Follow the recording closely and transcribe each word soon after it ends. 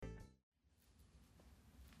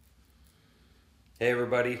Hey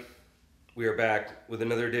everybody, we are back with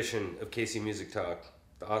another edition of KC Music Talk,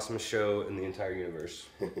 the awesomest show in the entire universe.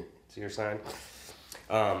 See your sign?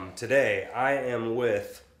 Today I am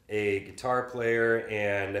with a guitar player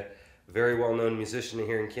and very well-known musician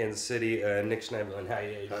here in Kansas City, Nick Schneiderlin.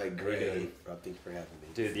 Hi, How you great. doing? Rob, thank you for having me.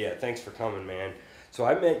 Dude, yeah, thanks for coming, man. So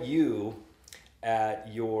I met you at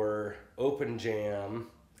your open jam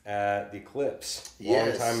at the Eclipse a long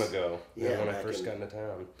Yes. time ago, Yeah, when I back first in- got into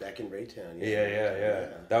town. Back in Raytown. Yeah.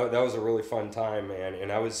 That was a really fun time, man.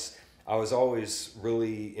 And I was always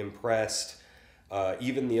really impressed.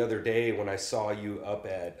 Even the other day when I saw you up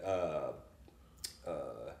at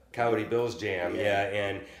Coyote Bill's jam, Yeah.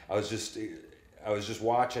 and I was just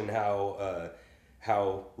watching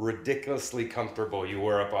how ridiculously comfortable you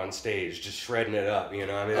were up on stage, just shredding it up. You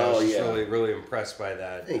know, I mean, I was just yeah. really impressed by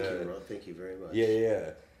that. Thank you, Rob. Thank you very much.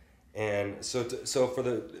 Yeah. And so for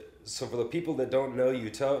the people that don't know you,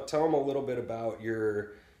 tell them a little bit about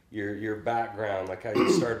your background, like how you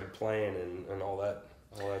started playing and all that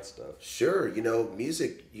stuff. Sure.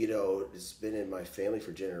 Music, it's been in my family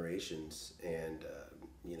for generations, and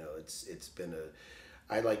it's been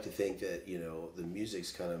I like to think that the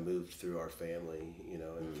music's kind of moved through our family,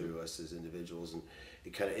 and through us as individuals, and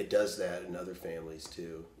it does that in other families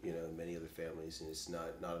too, in many other families, and it's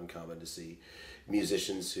not uncommon to see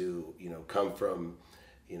musicians who come from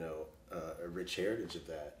a rich heritage of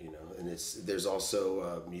that, and there's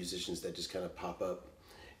also musicians that just kind of pop up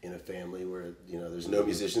in a family where there's no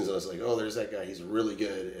musicians, and it's like, oh, there's that guy, he's really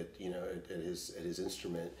good at his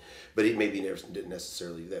instrument, but he maybe never didn't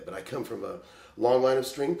necessarily do that. But I come from a long line of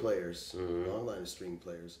string players, and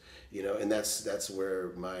that's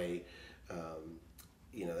where my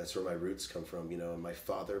that's where my roots come from. And my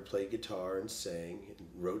father played guitar and sang and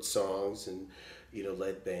wrote songs and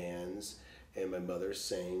led bands, and my mother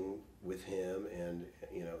sang with him and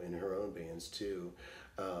in her own bands too,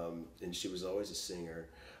 and she was always a singer.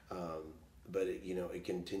 But it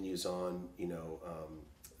continues on.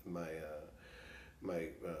 My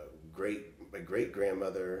great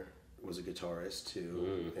grandmother was a guitarist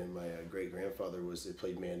too, and my great grandfather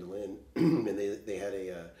played mandolin, and they had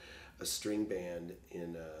a string band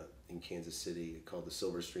in Kansas City called the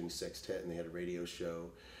Silver String Sextet, and they had a radio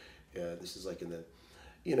show. This is like in the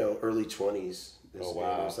early 20s. Oh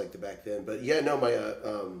wow! It was like the back then. But yeah, no,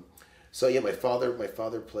 my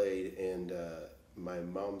father played, and my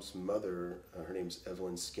mom's mother, her name's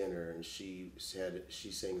Evelyn Skinner, and she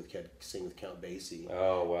sang with Count Basie.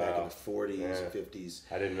 Oh wow! Back in the 40s and 50s.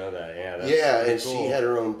 I didn't know that. Yeah. Yeah, and cool. she had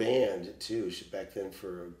her own band too. Back then,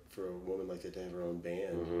 for a woman like that to have her own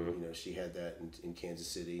band, she had that in Kansas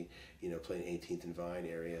City. Playing 18th and Vine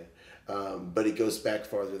area. But it goes back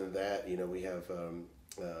farther than that. We have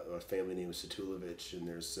a family named Satulovic, and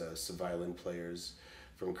there's some violin players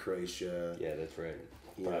from Croatia. Yeah, that's right.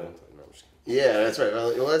 No, I'm just yeah, that's right.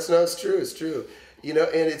 Well, it's true. It's true. And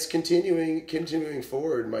it's continuing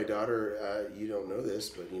forward. My daughter, you don't know this,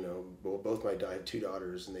 but I have two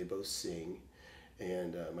daughters, and they both sing.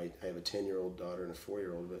 And I have a 10-year-old daughter and a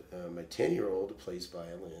 4-year-old. But my 10-year-old plays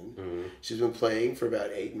violin. Mm-hmm. She's been playing for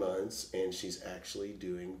about 8 months, and she's actually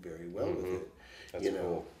doing very well with it. That's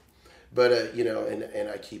cool. But I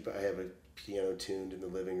have a piano tuned in the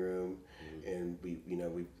living room, and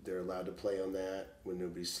they're allowed to play on that when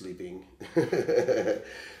nobody's sleeping.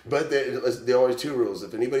 But there are only two rules: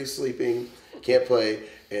 if anybody's sleeping, can't play,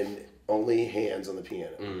 and only hands on the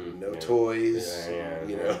piano, no toys,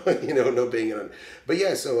 no banging on. But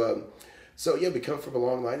yeah, so we come from a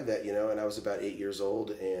long line of that, and I was about 8 years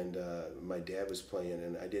old, and my dad was playing,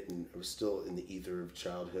 and I was still in the ether of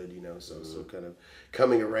childhood, so kind of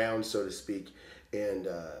coming around, so to speak, and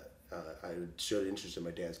I showed interest in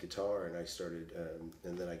my dad's guitar, and I started,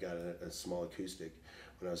 and then I got a small acoustic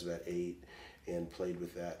when I was about 8, and played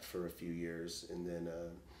with that for a few years, and then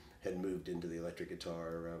had moved into the electric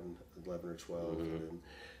guitar around 11 or 12, and then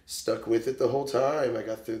stuck with it the whole time. I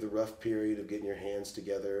got through the rough period of getting your hands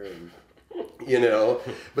together, and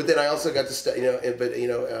but then I also got to study,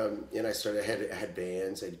 and I started. I had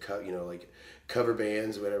bands. I'd cover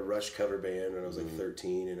bands. We had a Rush cover band when I was like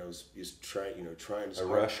 13, and I was just trying to. A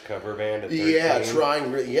Rush cover band at 13? Yeah,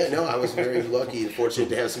 trying. Yeah, no, I was very lucky and fortunate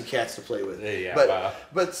to have some cats to play with. Yeah, but wow.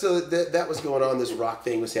 but so that was going on. This rock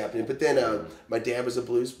thing was happening. But then my dad was a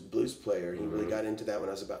blues player. He really got into that when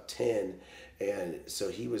I was about 10. And so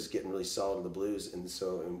he was getting really solid in the blues, and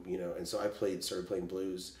so I started playing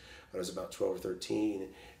blues when I was about 12 or 13,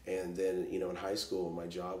 and then in high school my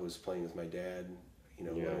job was playing with my dad,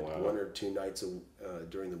 one or two nights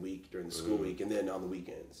during the school week, and then on the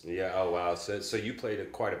weekends. Yeah. Oh wow. So you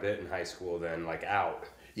played quite a bit in high school then, like out.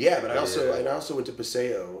 Yeah, but I also Yeah. and I also went to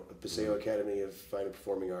Paseo Academy of Fine and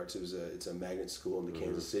Performing Arts. It's a magnet school in the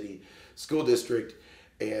Kansas City school district,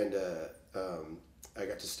 and I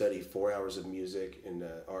got to study 4 hours of music and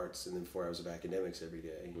arts, and then 4 hours of academics every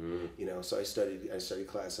day. You know, so I studied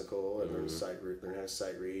classical and learned how to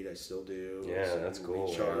sight read. I still do. Yeah, So that's I cool,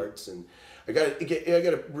 read man. charts, and I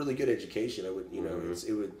got a really good education. I would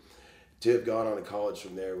it would. To have gone on to college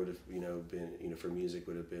from there would have been for music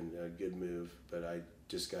would have been a good move, but I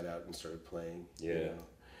just got out and started playing. Yeah.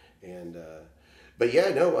 And but yeah,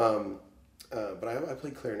 no. But I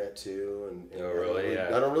played clarinet too, and Oh, really?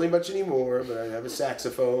 Yeah. I don't really much anymore, but I have a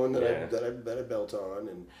saxophone that Yeah. that I belt on,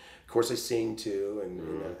 and of course I sing too,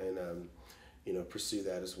 and pursue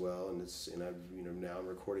that as well. And I've now I'm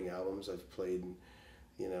recording albums. I've played.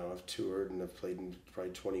 I've toured and I've played in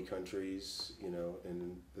probably 20 countries, and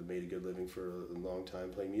I've made a good living for a long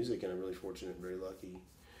time playing music, and I'm really fortunate and very lucky.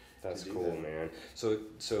 That's to do cool, that. man. So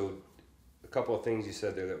a couple of things you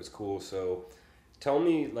said there that was cool. So tell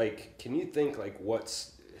me, like, can you think, like,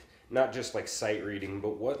 what's not just like sight reading,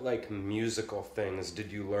 but what like musical things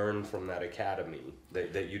did you learn from that academy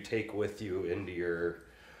that you take with you into your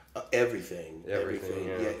Everything.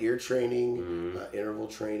 Yeah. Ear training, interval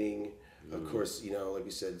training. Of course, like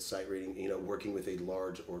we said, sight reading. Working with a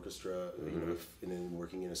large orchestra. And then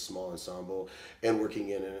working in a small ensemble, and working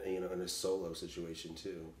in a solo situation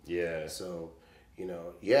too. Yeah. So,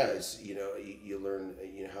 it's you learn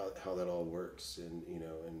how that all works, and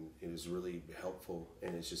and it was really helpful,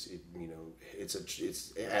 and it's just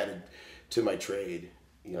it's added to my trade.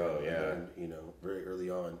 Oh, yeah. I learned, very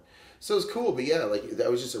early on. So it's cool, but yeah, like I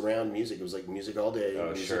was just around music. It was like music all day,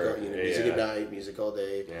 Oh, music, sure. music Yeah. at night, music all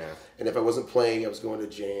day. Yeah. And if I wasn't playing, I was going to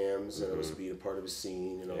jams, and I was being a part of a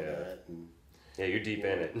scene and all Yeah. that. And Yeah, you're deep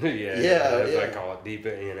in it. Yeah, As I yeah. call it, deep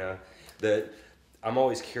in. That I'm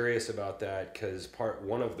always curious about that because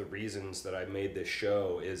one of the reasons that I made this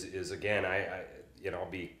show is again I I'll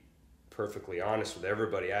be perfectly honest with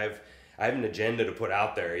everybody. I have an agenda to put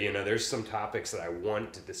out there. There's some topics that I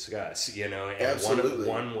want to discuss. And Absolutely.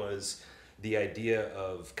 one was the idea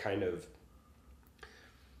of kind of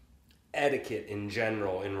etiquette in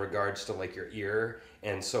general in regards to like your ear.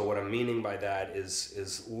 And so what I'm meaning by that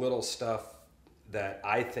is little stuff that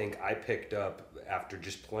I think I picked up after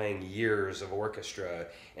just playing years of orchestra.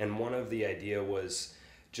 And one of the idea was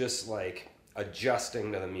just like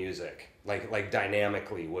adjusting to the music, like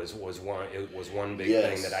dynamically was one big Yes.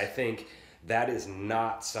 thing that I think that is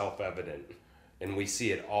not self-evident. And we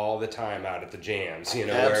see it all the time out at the jams, where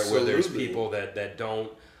there's Absolutely. people that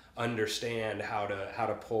don't understand how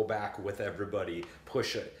to pull back with everybody,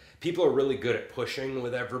 push it. People are really good at pushing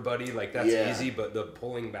with everybody, like that's Yeah. easy, but the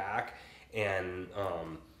pulling back and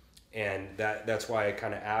that's why I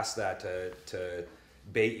kind of asked that to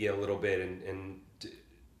bait you a little bit and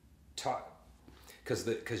talk.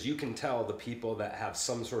 Because you can tell the people that have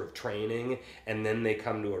some sort of training and then they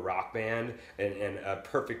come to a rock band, and a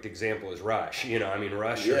perfect example is Rush.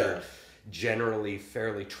 Rush Yeah. are generally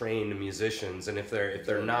fairly trained musicians, and if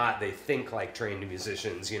they're not, they think like trained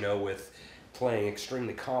musicians. With playing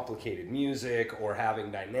extremely complicated music or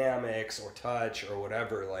having dynamics or touch or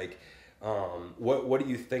whatever. Like, what do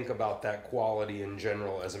you think about that quality in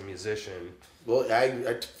general as a musician? Well,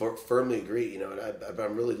 I firmly agree. And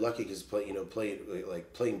I'm really lucky because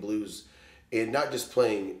playing blues, and not just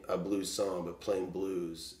playing a blues song, but playing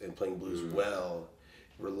blues well,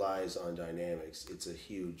 relies on dynamics. It's a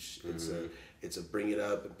huge. It's a bring it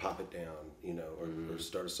up and pop it down. Or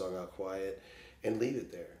start a song out quiet, and leave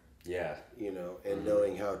it there. Yeah. And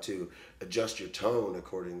knowing how to adjust your tone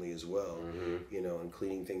accordingly as well. And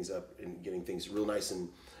cleaning things up and getting things real nice and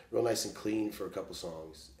clean for a couple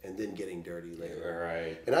songs, and then getting dirty later.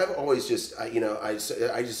 Right. And I've always just, I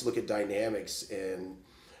just look at dynamics and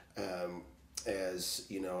as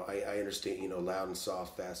I understand loud and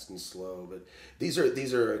soft, fast and slow, but these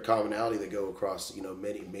are a commonality that go across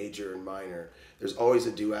many major and minor. There's always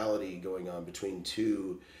a duality going on between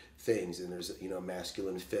two things, and there's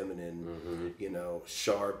masculine, feminine,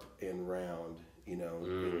 sharp and round,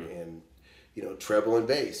 and treble and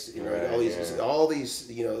bass, Right, all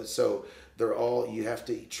these, so they're all, you have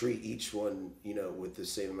to treat each one, with the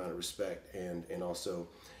same amount of respect and also,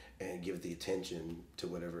 and give the attention to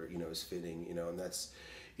whatever, is fitting, and that's,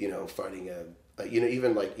 finding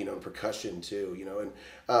even like, percussion too, and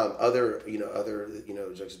other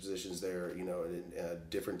juxtapositions there, and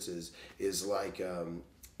differences is like,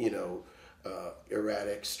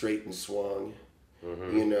 erratic, straight and swung,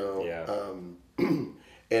 Yeah.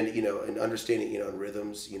 and and understanding and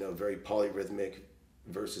rhythms, very polyrhythmic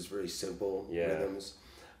versus very simple Yeah. rhythms,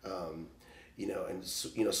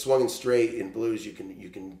 swung and straight in blues, you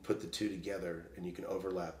can put the two together and you can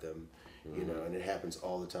overlap them, and it happens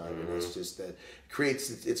all the time. And it's just that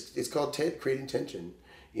it's called creating tension,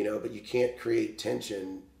 but you can't create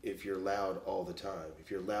tension if you're loud all the time. If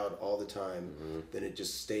you're loud all the time, then it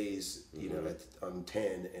just stays, on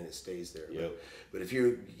 10 and it stays there. Yep. But if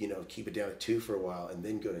you, keep it down at 2 for a while and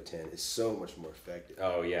then go to 10, it's so much more effective.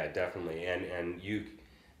 Oh yeah, definitely. And you,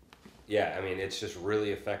 yeah, I mean, it's just really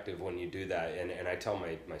effective when you do that. And I tell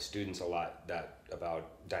my students a lot that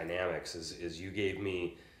about dynamics is you gave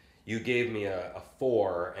me a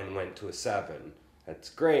 4 and went to a 7. That's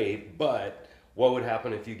great, but what would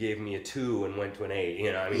happen if you gave me a 2 and went to an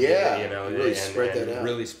 8? I mean, really spread that out.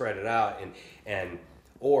 Really spread it out,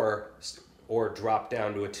 or drop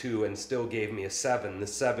down to a 2 and still gave me a 7. The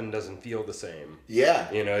 7 doesn't feel the same. Yeah,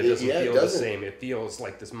 it doesn't feel the same. It feels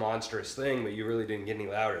like this monstrous thing, but you really didn't get any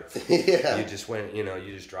louder. Yeah, you just went, you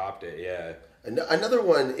just dropped it. Yeah. Another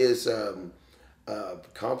one is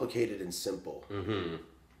complicated and simple.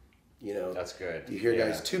 That's good. You hear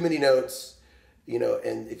guys too many notes.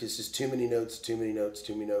 And if it's just too many notes,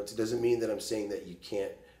 it doesn't mean that I'm saying that you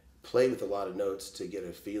can't play with a lot of notes to get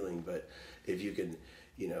a feeling, but if you can,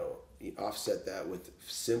 you offset that with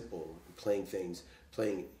simple playing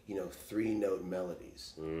 3-note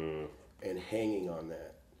melodies and hanging on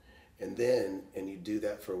that. And you do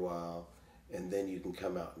that for a while, and then you can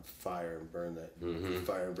come out and fire and burn that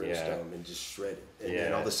fire and brimstone and just shred it. And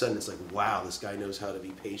then all of a sudden it's like, wow, this guy knows how to be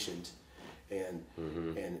patient. And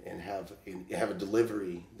have a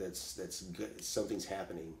delivery that's good. Something's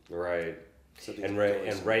happening. Right.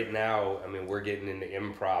 Right now, I mean, we're getting into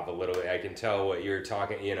improv a little bit. I can tell what you're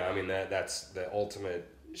talking. I mean, that's the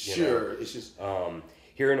ultimate. Sure. It's just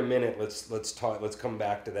here in a minute. Let's talk. Let's come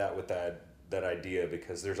back to that with that idea,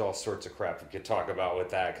 because there's all sorts of crap we could talk about with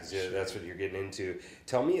that, because that's what you're getting into.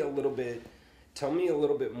 Tell me a little bit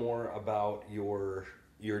more about your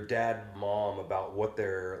dad, mom, about what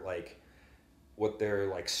their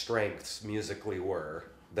strengths musically were.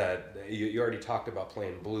 That you already talked about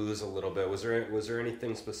playing blues a little bit. Was there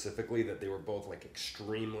anything specifically that they were both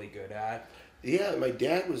extremely good at? Yeah, my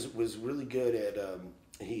dad was really good at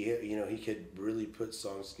he could really put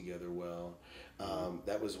songs together well.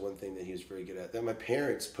 That was one thing that he was very good at. Then my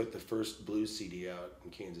parents put the first blues CD out in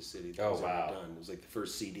Kansas City. That was ever done. It was the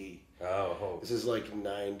first CD. Oh. This is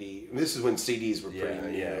 90. This is when CDs were pretty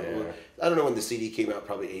new. Yeah. I don't know when the CD came out.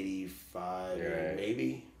 Probably 85, right.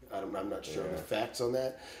 Maybe. I'm not sure on the facts on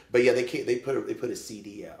that. But yeah, they put a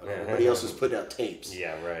CD out. Everybody else was putting out tapes.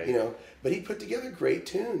 Yeah, right. But he put together great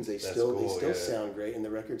tunes. They still sound great, and the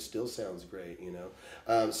record still sounds great.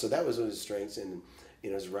 So that was one of his strengths, and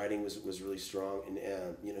his writing was really strong,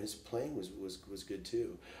 and his playing was good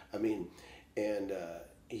too. I mean, and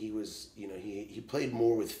he was he played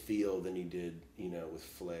more with feel than he did with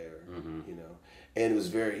flair. And was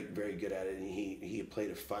very, very good at it. And he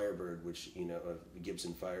played a Firebird, which a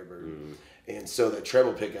Gibson Firebird, and so the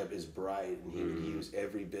treble pickup is bright, and he would use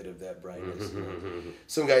every bit of that brightness.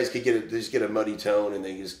 Some guys could get a muddy tone and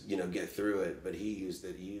they just get through it, but he'd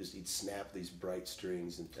snap these bright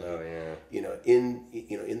strings and play.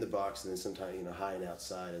 In the box, and then sometimes high and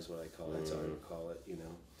outside is what I call it. That's how I would call it.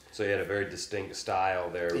 So you had a very distinct style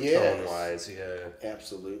there, tone-wise. Yeah.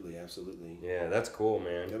 Absolutely. Yeah, that's cool,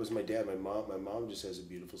 man. That was my dad. My mom just has a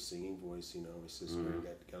beautiful singing voice. My sister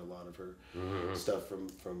got a lot of her stuff from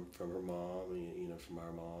her mom, from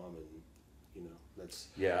our mom, and that's.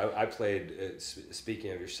 Yeah, I played.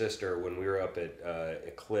 Speaking of your sister, when we were up at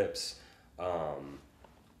Eclipse, I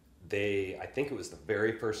think it was the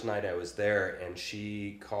very first night I was there, and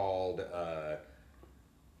she called.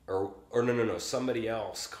 Or no, somebody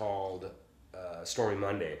else called Stormy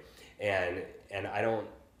Monday, and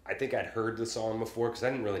I think I'd heard the song before, because I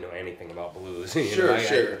didn't really know anything about blues. Sure.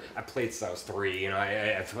 I played since I was 3.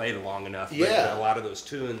 I played long enough. Yeah. But a lot of those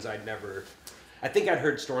tunes I'd never. I think I'd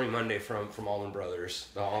heard Stormy Monday from Allman Brothers.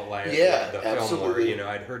 The absolutely. Fillmore.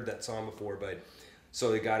 I'd heard that song before, but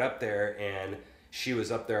so they got up there and. She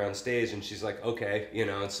was up there on stage, and she's like, okay,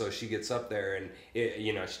 and so she gets up there, and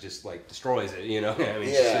she just destroys it, I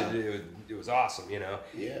mean, it was awesome,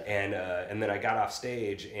 Yeah. And then I got off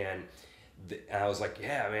stage, and I was like,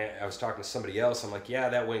 yeah, man. I was talking to somebody else. I'm like, yeah,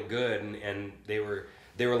 that went good, and they were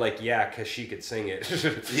like, yeah, because she could sing it.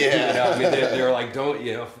 Yeah. I mean, they were like, don't,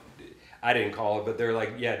 I didn't call it, but they're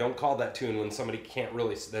like, yeah, don't call that tune when somebody can't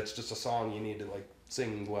really. That's just a song you need to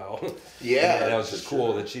sing well. Yeah. And that was just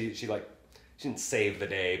cool that she She didn't save the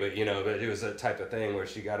day, but but it was a type of thing where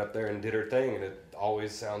she got up there and did her thing, and it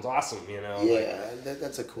always sounds awesome, Yeah,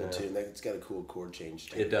 that's a cool tune. It's got a cool chord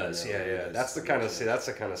change to it. It does, yeah. That's the kind of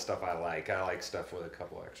stuff I like. I like stuff with a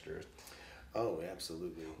couple extras. Oh,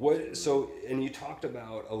 absolutely. What so and you talked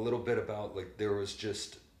about a little bit about like there was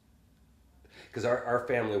just because our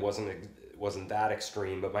family wasn't that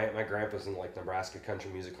extreme, but my grandpa's in like Nebraska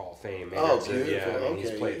Country Music Hall of Fame. Maybe Oh, it's beautiful. yeah, I mean Okay,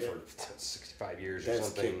 he's played yeah. for 65 years or That's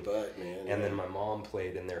something. kick butt, man. And then my mom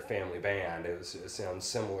played in their family band. It sounds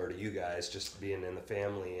similar to you guys, just being in the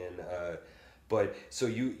family. And but so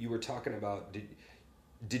you were talking about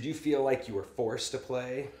did you feel like you were forced to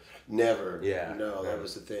play? Never. Yeah. No, Yeah. that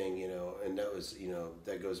was the thing, you know, and that was, you know,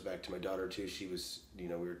 that goes back to my daughter too. She was, you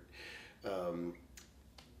know, we were,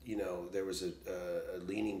 you know, there was a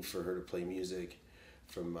leaning for her to play music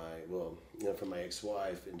from from my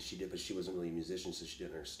ex-wife, and she did, but she wasn't really a musician, so she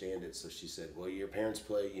didn't understand it. So she said, well, your parents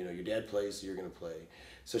play, you know, your dad plays, so you're going to play.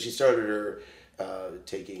 So she started her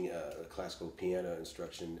taking classical piano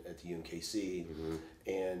instruction at the UMKC,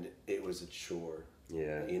 and it was a chore.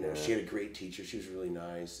 Yeah. You know, yeah. she had a great teacher. She was really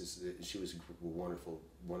nice. She was a wonderful,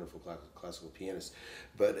 wonderful classical pianist.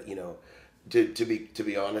 But you know, to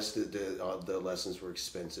be honest, the lessons were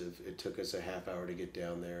expensive. It took us a half hour to get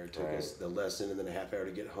down there. It took us the lesson and then a half hour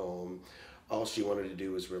to get home. All she wanted to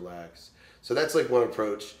do was relax. So that's like one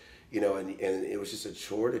approach. You know, and it was just a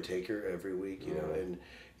chore to take her every week. You know, and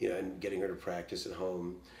you know, and getting her to practice at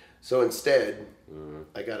home. So instead,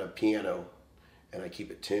 I got a piano. And I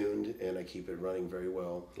keep it tuned, and I keep it running very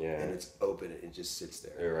well. Yeah. And it's open; it just sits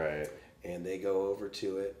there. You're right. And they go over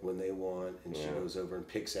to it when they want, and she Yeah. goes over and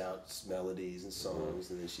picks out melodies and songs,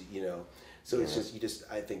 and then she, you know, so it's just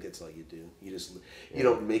I think that's all you do. You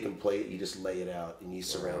don't make them play it; you just lay it out, and you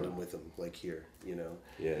surround them with them, like here, you know.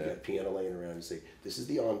 Yeah. You got piano laying around. You say, "This is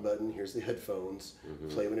the on button. Here's the headphones.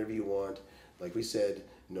 Play whenever you want." Like we said,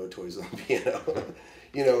 no toys on the piano.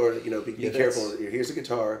 You know, or you know, be careful. Here's a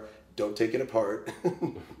guitar. Don't take it apart.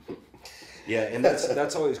 Yeah, and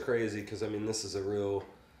that's always crazy because I mean this is a real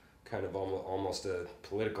kind of almost a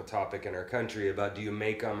political topic in our country about do you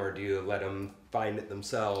make them or do you let them find it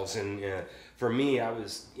themselves? And for me, I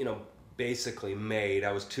was basically made.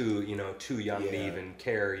 I was too young to even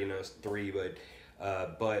care. 3,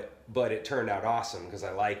 but it turned out awesome because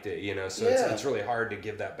I liked it. So it's really hard to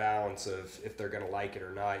give that balance of if they're gonna like it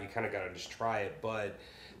or not. You kind of got to just try it, but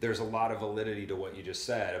there's a lot of validity to what you just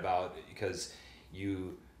said about because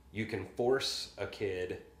you can force a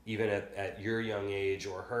kid even at your young age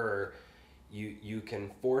or her you can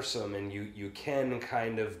force them and you can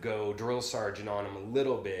kind of go drill sergeant on them a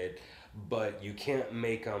little bit, but you can't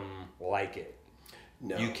make them like it.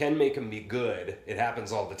 No. You can make them be good. It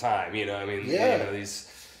happens all the time, these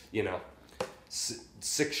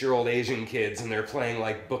 6-year-old Asian kids and they're playing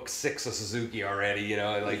like book 6 of Suzuki already,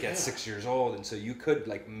 at 6 years old, and so you could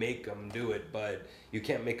like make them do it, but you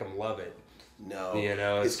can't make them love it. No,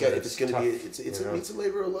 it's a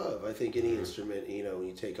labor of love. I think any instrument, when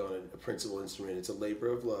you take on a principal instrument, it's a labor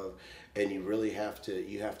of love, and you really have to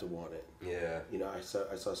want it. Yeah. I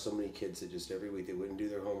saw so many kids that just every week they wouldn't do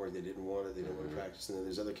their homework, they didn't want it, they didn't want to practice, and then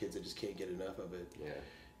there's other kids that just can't get enough of it. Yeah.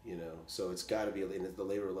 So it's got to be, and the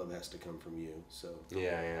labor of love has to come from you. So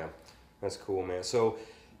yeah, that's cool, man. So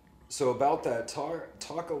about that,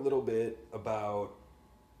 talk a little bit about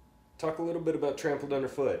Trampled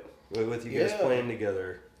Underfoot with you guys playing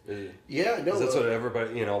together. Yeah, no, that's what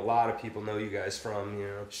everybody, a lot of people know you guys from.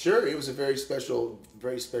 Sure, it was a very special,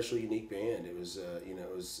 unique band. It was,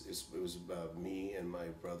 it was me and my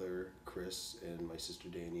brother Chris and my sister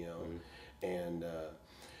Danielle, and.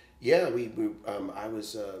 I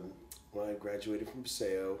was when I graduated from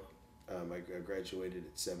Paseo. I graduated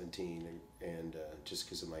at 17, and just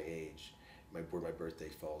because of my age, where my birthday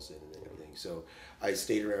falls in and everything. So I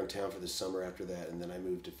stayed around town for the summer after that, and then I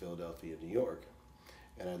moved to Philadelphia, New York,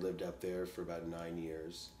 and I lived up there for about 9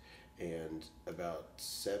 years. And about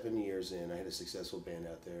 7 years in, I had a successful band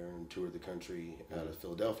out there and toured the country out of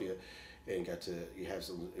Philadelphia, and got to have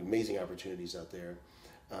some amazing opportunities out there.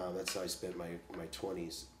 That's how I spent my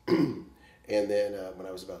 20s. And then when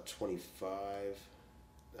I was about 25,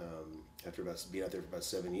 after being out there for about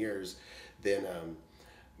 7 years, then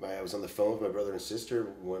I was on the phone with my brother and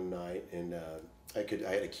sister one night, and I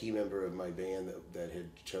had a key member of my band that had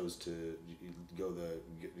chose to go the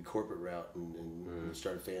corporate route and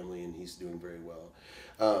start a family, and he's doing very well,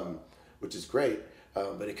 which is great.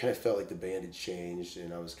 But it kind of felt like the band had changed,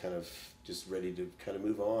 and I was kind of just ready to kind of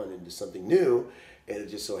move on into something new. And it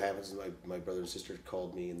just so happens my brother and sister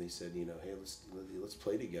called me, and they said, hey, let's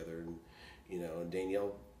play together. And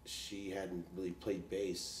Danielle, she hadn't really played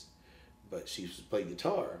bass, but she played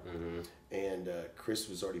guitar, and Chris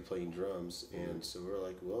was already playing drums, and so we were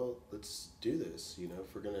like, well, let's do this.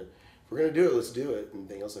 If we're gonna do it, let's do it. And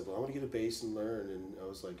Danielle's like, well, I want to get a bass and learn, and I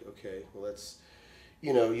was like, okay, well, that's,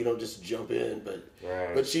 you don't just jump in,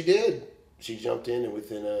 but she did. she jumped in, and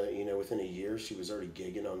within a year she was already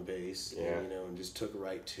gigging on bass, Yeah. and just took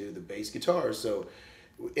right to the bass guitar. So,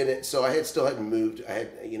 so I hadn't moved. I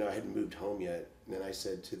hadn't moved home yet. And then I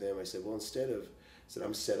said to them, I said, well, I said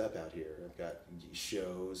I'm set up out here. I've got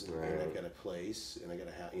shows, and I've got a place, and I got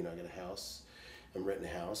I got a house. I'm renting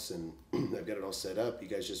a house, and I've got it all set up. You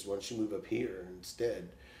guys why don't you move up here instead,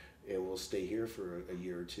 and we'll stay here for a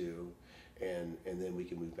year or two. And then we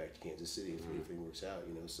can move back to Kansas City if everything works out,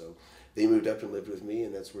 So they moved up and lived with me,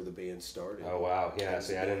 and that's where the band started. Oh wow, yeah.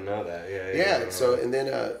 See, I didn't know that. Yeah. So and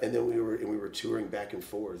then we were touring back and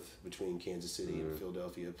forth between Kansas City and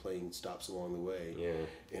Philadelphia, playing stops along the way. Yeah.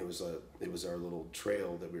 And it was our little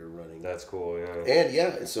trail that we were running. That's cool. Yeah.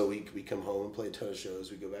 And so we come home and play a ton of shows.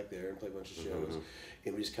 We go back there and play a bunch of shows,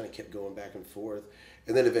 and we just kind of kept going back and forth.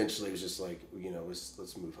 And then eventually it was just like,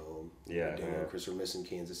 let's move home. Yeah. Daniel and Chris were missing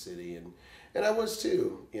Kansas City, and I was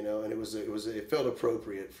too, and it felt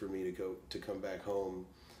appropriate for me to come back home,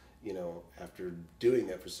 after doing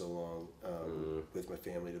that for so long, with my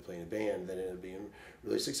family to play in a band that ended up being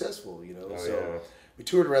really successful, we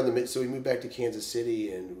toured around so we moved back to Kansas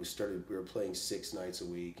City, and we were playing 6 nights a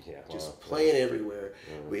week, just playing everywhere.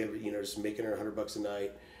 We have, just making our $100 a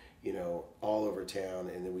night, all over town,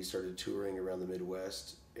 and then we started touring around the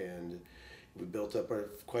Midwest, and we built up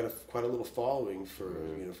quite a little following for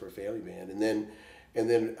for a family band, and then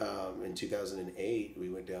in 2008 we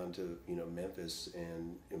went down to Memphis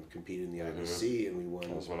and competed in the IBC, and we won.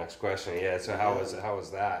 That was my next question. Yeah. So how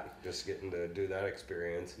was that? Just getting to do that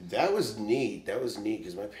experience. That was neat.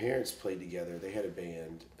 Because my parents played together. They had a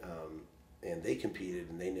band, and they competed,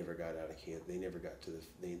 and they never got out of camp. They never got to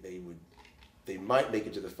they might make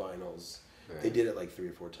it to the finals. Right. They did it like 3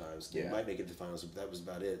 or 4 times. They might make it to the finals, but that was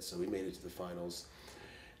about it. So we made it to the finals,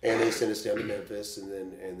 and they sent us down to Memphis, and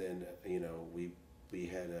then we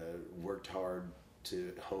had worked hard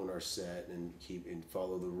to hone our set and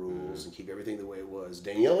follow the rules and keep everything the way it was.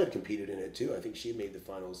 Danielle had competed in it too. I think she had made the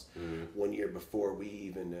finals 1 year before we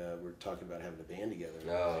even were talking about having a band together.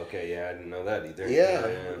 Oh, okay. Yeah, I didn't know that either.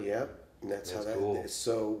 Yeah. And that's how that. Cool.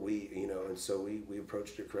 So we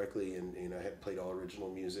approached it correctly, and I had played all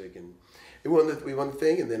original music, and we won the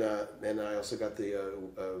thing, and then I also got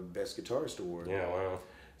the best guitarist award. Yeah, wow.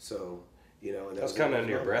 So and that was kind of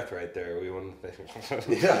under your breath right there. We won.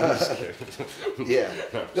 Yeah.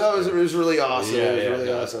 No, it was really awesome. Yeah, it was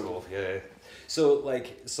really that's awesome. Cool. Yeah.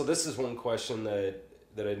 So this is one question that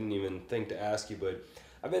I didn't even think to ask you, but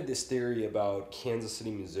I've had this theory about Kansas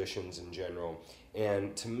City musicians in general.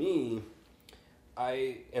 And to me,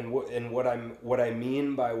 what I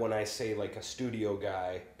mean by when I say like a studio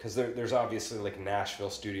guy, because there's obviously like Nashville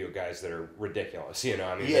studio guys that are ridiculous,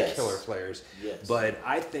 they're killer players. Yes. But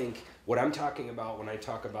I think what I'm talking about when I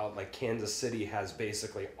talk about like Kansas City has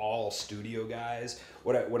basically all studio guys.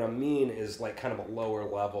 What I mean is like kind of a lower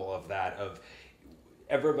level of that, of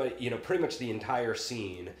everybody, pretty much the entire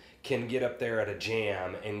scene can get up there at a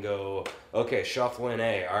jam and go, okay, shuffle in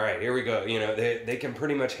A, all right, here we go. They can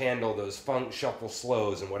pretty much handle those funk shuffle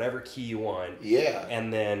slows in whatever key you want. Yeah.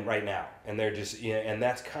 And then right now, and they're just, and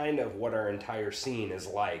that's kind of what our entire scene is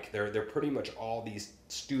like. They're pretty much all these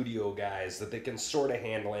studio guys that they can sort of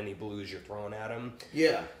handle any blues you're throwing at them.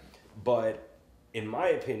 Yeah. But in my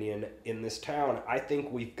opinion, in this town, I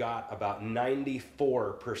think we've got about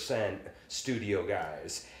 94% studio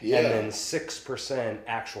guys, and then 6%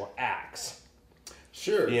 actual acts.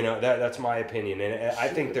 Sure. That's my opinion, and I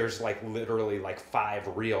think there's like literally like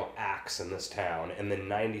 5 real acts in this town, and then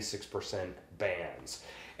 96% bands.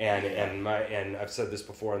 And I've said this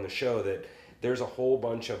before on the show that there's a whole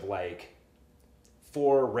bunch of like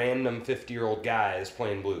 4 random 50-year-old guys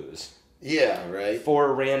playing blues. Yeah, right.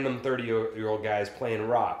 4 random 30-year-old guys playing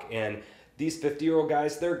rock. And these 50-year-old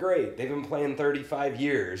guys, they're great. They've been playing 35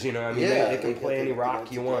 years. They can play any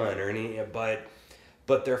rock you want or any, but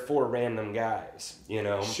they're 4 random guys,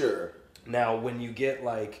 Sure. Now, when you get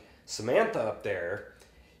like Samantha up there,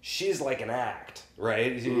 she's like an act,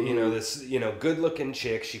 right? Mm-hmm. This, good-looking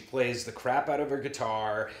chick. She plays the crap out of her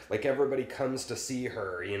guitar. Like everybody comes to see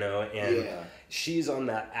her, and she's on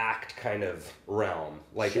that act kind of realm.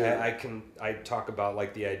 Like sure. I talk about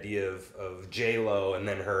like the idea of J-Lo and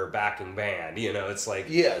then her backing band. It's like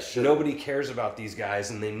sure. Nobody cares about these guys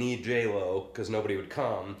and they need J-Lo because nobody would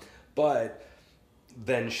come, but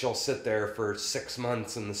then she'll sit there for 6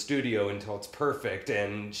 months in the studio until it's perfect,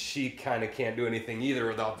 and she kind of can't do anything either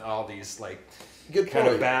without all these like Good kind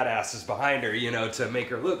of point. badasses behind her, to make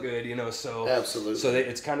her look good, so Absolutely. so that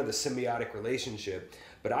it's kind of the symbiotic relationship.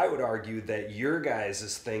 But I would argue that your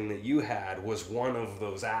guys' thing that you had was one of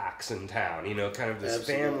those acts in town, kind of this Absolutely.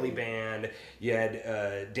 family band. You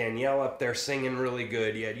had Danielle up there singing really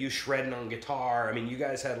good. You had you shredding on guitar. I mean, you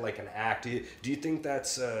guys had like an act. Do you think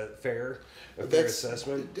that's fair? A fair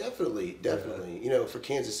assessment? Definitely. For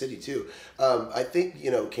Kansas City too. I think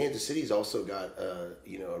Kansas City's also got a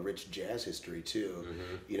rich jazz history too.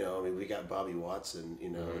 Mm-hmm. I mean, we got Bobby Watson.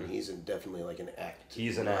 And he's definitely like an act.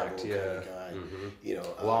 He's an act, kind yeah. of guy.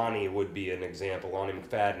 Lonnie would be an example. Lonnie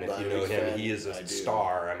McFadden, if Lonnie you know him, McFadden, he is I a do.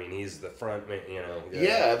 star. I mean, he's the front man.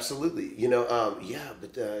 Yeah, absolutely. But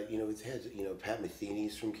we've had Pat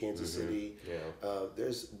Metheny's from Kansas City. Yeah.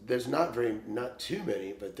 There's not too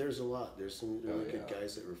many, but there's a lot. There's some really good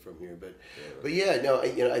guys that were from here. But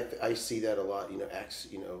I see that a lot. Acts.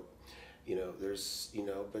 There's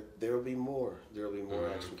but there will be more. There will be more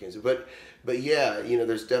acts from Kansas. But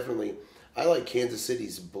there's definitely. I like Kansas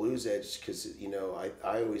City's blues edge because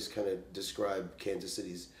I always kind of describe Kansas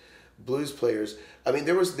City's blues players. I mean,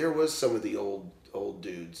 there was some of the old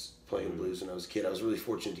dudes playing blues when I was a kid. I was really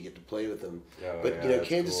fortunate to get to play with them.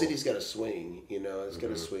 Kansas City's got a swing. It's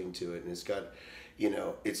got a swing to it, and it's got,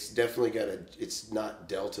 it's definitely got it's not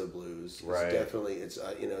Delta blues. Right. It's definitely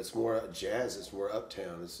it's more jazz. It's more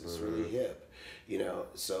uptown. It's really hip.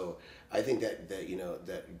 So I think that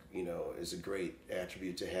is a great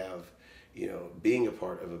attribute to have. Being a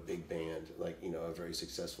part of a big band, like a very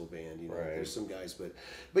successful band. Right. There's some guys, but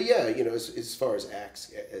yeah, as far as acts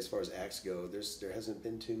go, there hasn't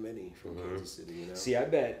been too many from Kansas City. See, I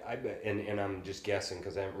bet, and I'm just guessing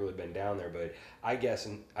because I haven't really been down there, but I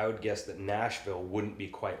would guess that Nashville wouldn't be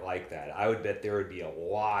quite like that. I would bet there would be a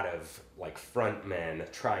lot of like front men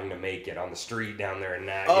trying to make it on the street down there in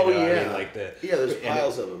Nashville. Oh yeah, I mean, there's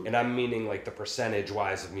piles of them. And I'm meaning like the percentage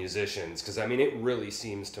wise of musicians, because I mean it really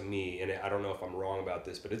seems to me, and I don't know if I'm wrong about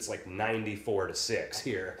this, but it's like 94-6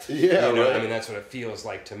 here. Yeah, right. I mean that's what it feels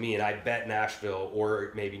like to me, and I bet Nashville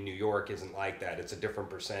or maybe New York isn't like that. It's a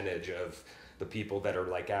different percentage of the people that are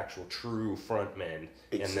like actual true frontmen.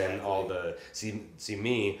 Exactly. And then all the see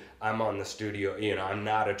me, I'm on the studio, I'm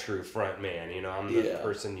not a true front man, I'm the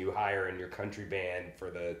person you hire in your country band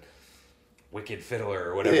for the wicked fiddler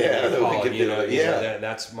or whatever you call it,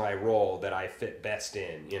 that's my role that I fit best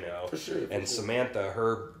in, For sure. And Samantha,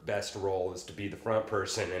 her best role is to be the front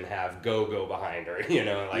person and have go behind her,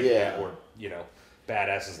 or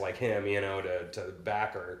badasses like him, to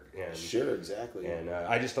back her. And, sure, exactly. And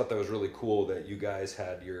I just thought that was really cool that you guys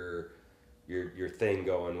had your thing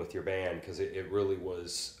going with your band, because it really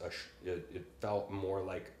was it felt more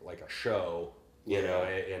like a show,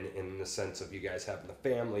 in the sense of you guys having the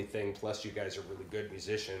family thing, plus you guys are really good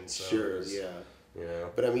musicians. So sure,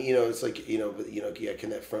 But I mean, it's like, can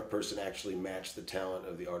that front person actually match the talent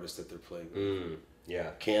of the artist that they're playing with?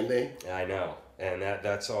 Yeah. Can they? I know, and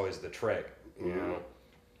that's always the trick,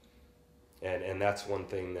 And that's one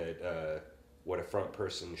thing that what a front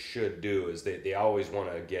person should do is they always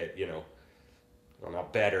want to get, well,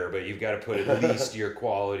 not better, but you've got to put at least your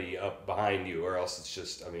quality up behind you, or else it's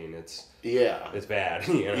just, it's bad.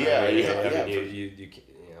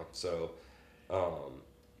 So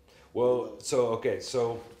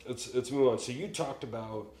let's move on. So you talked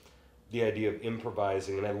about the idea of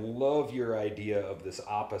improvising, and I love your idea of this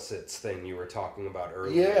opposites thing you were talking about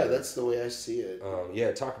earlier. Yeah, that's the way I see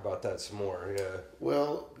it. Talk about that some more. Yeah.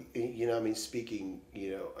 Well, speaking,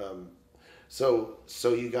 so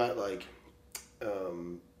you got like,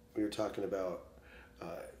 we were talking about,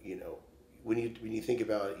 when you think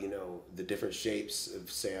about, the different shapes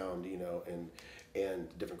of sound, and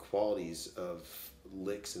different qualities of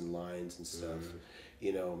licks and lines and stuff,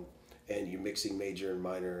 and you're mixing major and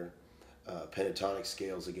minor pentatonic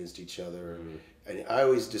scales against each other. And I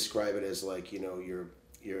always describe it as like, you're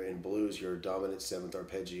in blues, your dominant seventh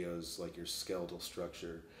arpeggio is like your skeletal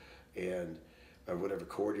structure, and or whatever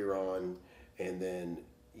chord you're on, and then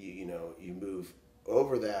you move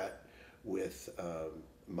over that with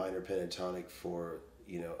minor pentatonic for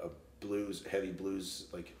a blues, heavy blues,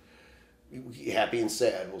 like happy and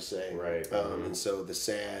sad, we'll say. Right. And so the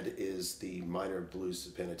sad is the minor blues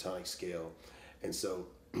pentatonic scale, and so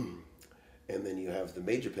and then you have the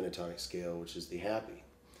major pentatonic scale, which is the happy,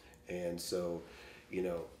 and so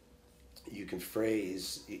you can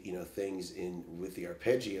phrase things in with the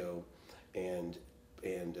arpeggio and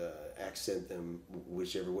accent them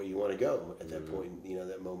whichever way you want to go at that point,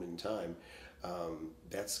 that moment in time.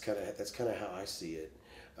 That's kind of how I see it.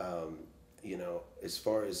 As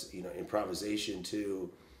far as improvisation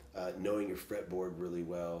too, knowing your fretboard really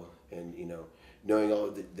well, and knowing all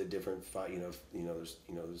of the different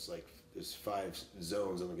there's 5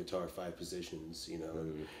 zones on the guitar, 5 positions,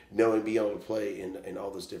 and knowing, being able to play in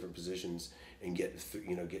all those different positions and get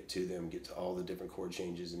to them, get to all the different chord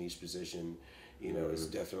changes in each position, is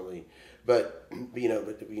definitely, but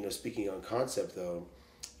speaking on concept though,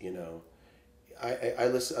 I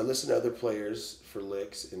listen to other players for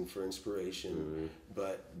licks and for inspiration,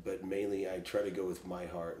 but mainly I try to go with my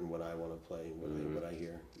heart and what I want to play, what I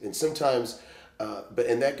hear. And sometimes,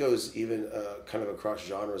 and that goes even kind of across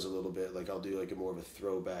genres a little bit. Like I'll do like a more of a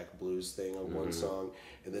throwback blues thing on one song,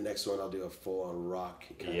 and the next one I'll do a full on rock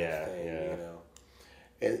kind of thing,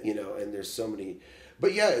 And there's so many,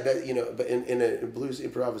 but but in a blues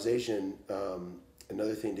improvisation,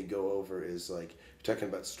 another thing to go over is like, talking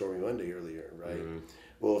about Stormy Monday earlier, right?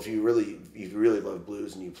 Well, if you really love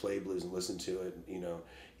blues and you play blues and listen to it, you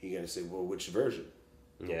got to say, well, which version?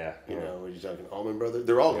 Yeah. Are you talking Allman Brothers?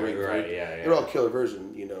 They're all great. Right. They're all killer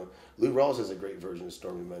version. Lou Rawls has a great version of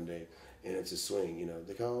Stormy Monday, and it's a swing.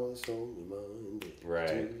 They call it Stormy Monday.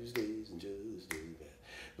 Right. Tuesdays and Tuesdays.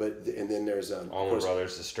 But and then there's Allman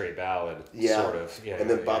Brothers, the straight ballad, sort of. And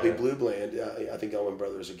then Bobby Blue Bland. I think Allman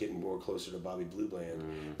Brothers are getting more closer to Bobby Blue Bland.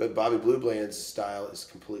 But Bobby Blue Bland's style is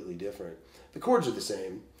completely different. The chords are the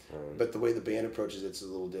same, but the way the band approaches it's a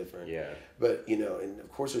little different. Yeah. But and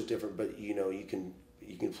of course there's different. But you can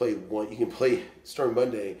play one. You can play Stormy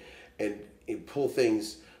Monday, and pull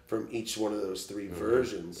things from each one of those 3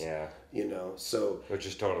 versions. Yeah. So which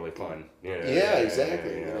is totally fun.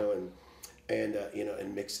 Exactly. And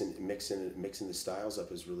mixing the styles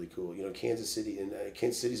up is really cool. Kansas City, and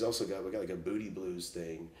Kansas City's also got like a booty blues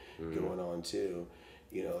thing going on too.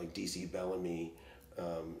 Like D.C. Bellamy,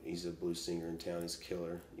 he's a blues singer in town. He's a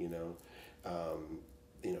killer.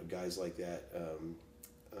 Guys like that. I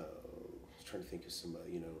was trying to think of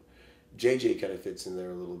somebody. JJ kind of fits in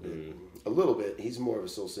there a little bit. A little bit. He's more of a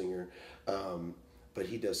soul singer. But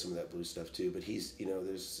he does some of that blues stuff too. But he's,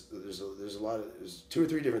 there's a lot of, there's 2 or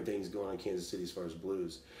 3 different things going on in Kansas City as far as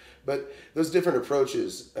blues. But those different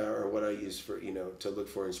approaches are what I use for, to look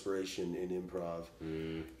for inspiration in improv.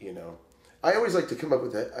 I always like to come up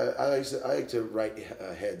with that. I like to write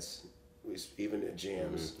heads, even at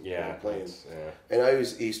jams. Yeah. When I'm playing. And I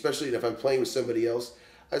always, especially if I'm playing with somebody else,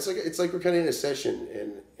 it's like we're kind of in a session,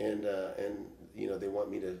 and they want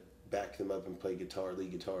me to back them up and play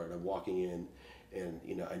lead guitar, and I'm walking in. And,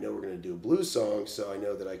 I know we're going to do a blues song, so I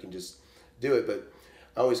know that I can just do it. But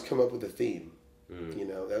I always come up with a theme.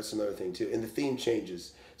 That's another thing, too. And the theme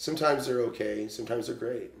changes. Sometimes they're okay. Sometimes they're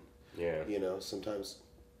great. Yeah. Sometimes,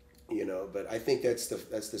 but I think that's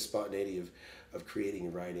the spontaneity of creating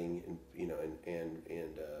and writing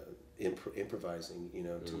and improvising,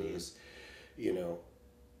 to me is,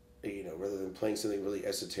 rather than playing something really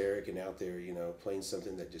esoteric and out there, playing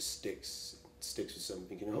something that just sticks with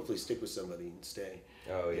something, can hopefully stick with somebody and stay.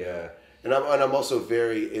 Oh yeah. And I'm also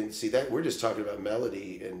see that we're just talking about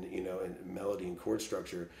melody and melody and chord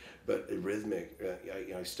structure, but rhythmic.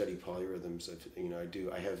 I study polyrhythms.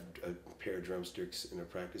 I have a pair of drumsticks and a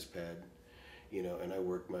practice pad, and I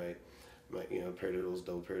work my paradiddles,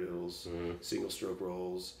 double paradiddles, single stroke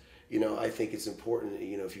rolls. I think it's important.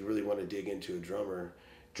 If you really want to dig into a drummer.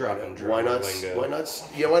 Why not study it? Why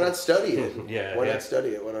not study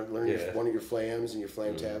it? Why not learn one of your flams and your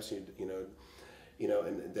flam taps? And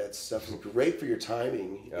that stuff is great for your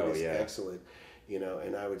timing. It's excellent.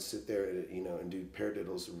 And I would sit there and do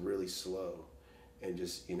paradiddles really slow, and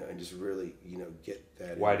just really get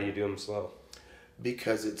that. Why do you do them slow?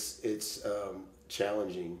 Because it's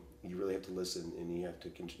challenging. You really have to listen, and you have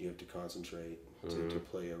to concentrate to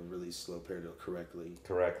play a really slow paradiddle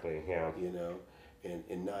correctly. Yeah.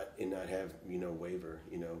 And not have waver,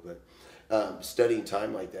 but studying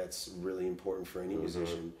time like that's really important for any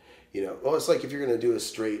musician. It's like if you're going to do a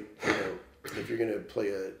straight, if you're going to play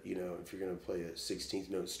a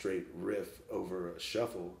 16th note straight riff over a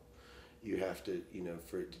shuffle, you have to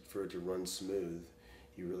for it to run smooth,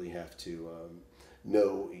 you really have to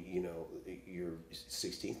know your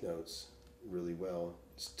 16th notes really well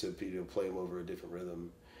to play them over a different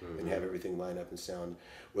rhythm and have everything line up and sound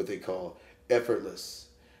what they call effortless,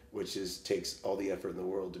 which takes all the effort in the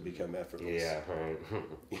world to become effortless. Yeah, right.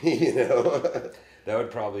 That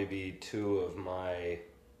would probably be 2 of my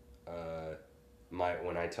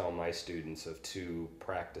when I tell my students of 2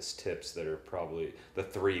 practice tips that are probably, the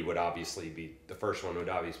 3 would obviously be, the first one would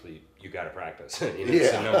obviously, you got to practice.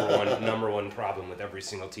 It's the number one problem with every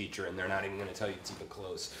single teacher, and they're not even going to tell you it's even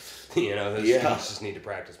close. Those students just need to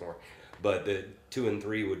practice more. But the 2 and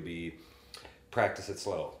 3 would be practice it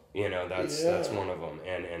slow. That's one of them,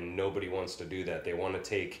 and nobody wants to do that. They want to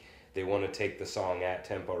take they want to take the song at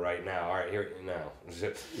tempo right now. All right, here now.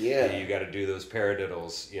 Yeah. You got to do those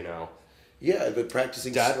paradiddles, Yeah, but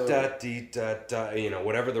practicing Da slow. da dee da da,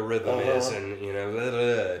 whatever the rhythm is, and blah,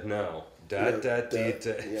 blah, no, da da dee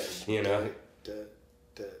da, Da,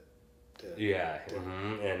 da, da. yeah,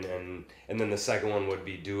 and then the second one would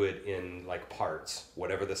be do it in like parts,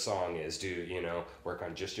 whatever the song is. Do work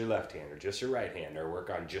on just your left hand or just your right hand, or work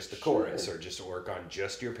on just the chorus, or just work on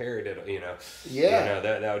just your paradiddle. Yeah.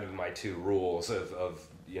 That would be my two rules of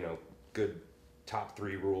good top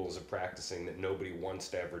 3 rules of practicing that nobody wants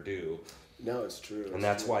to ever do. No, it's true. And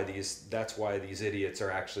that's why these idiots are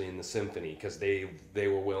actually in the symphony, because they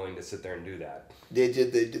were willing to sit there and do that. They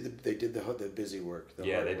did the busy work.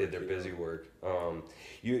 They did their busy work.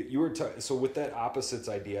 You were so with that opposites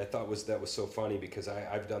idea, I thought that was so funny, because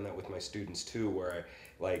I've done that with my students too, where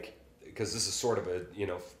because this is sort of a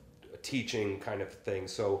teaching kind of thing.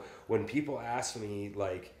 So when people ask me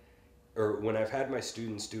or when I've had my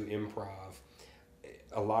students do improv,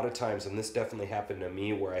 a lot of times, and this definitely happened to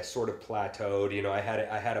me, where I sort of plateaued. I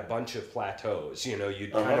had a bunch of plateaus.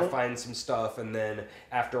 You'd kind of find some stuff, and then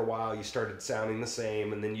after a while, you started sounding the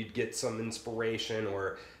same, and then you'd get some inspiration,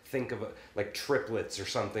 or think of like triplets or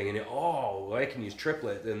something, and I can use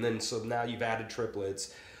triplet, and then so now you've added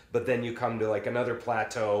triplets, but then you come to like another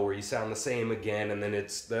plateau where you sound the same again, and then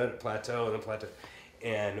it's the plateau and the plateau.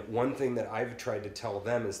 And one thing that I've tried to tell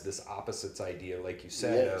them is this opposites idea, like you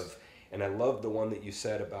said, Yes. And I love the one that you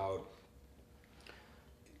said about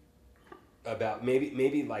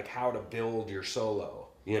maybe like how to build your solo,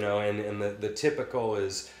 and the typical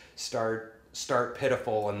is start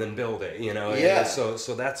pitiful and then build it, Yeah. And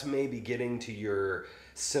so that's maybe getting to your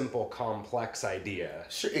simple complex idea.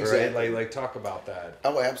 Sure, exactly. Right? Like talk about that.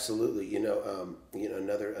 Oh, absolutely.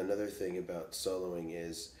 Another thing about soloing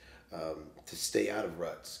is to stay out of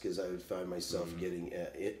ruts, because I would find myself getting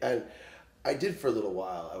it, and I did for a little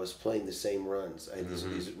while. I was playing the same runs. I had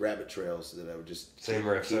these rabbit trails that I would just Same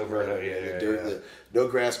riffs over and over. Yeah. No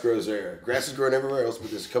grass grows there. Grass is growing everywhere else, but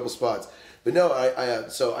there's a couple spots. But no,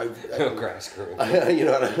 No grass growing. And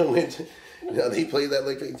I went. He played that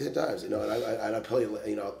like 10 times. And I play.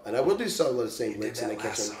 And I will do some of the same licks, and I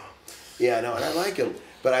catch them. Yeah, no, and I like them,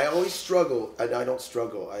 but I always struggle. I don't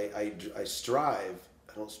struggle. I strive.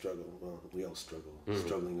 I don't struggle. Well, we all struggle.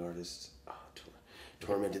 Struggling artists.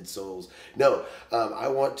 Tormented souls. No, I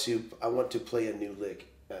want to play a new lick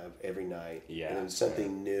every night. Yeah. And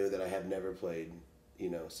something new that I have never played.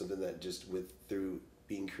 Something that just through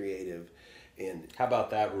being creative, and How about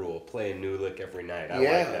that rule? Play a new lick every night. I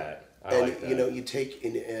yeah. like that. I like that. You take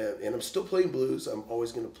and I'm still playing blues. I'm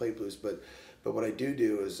always going to play blues, but what I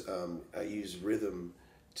do is I use rhythm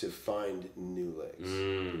to find new licks.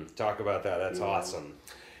 Talk about that. That's awesome.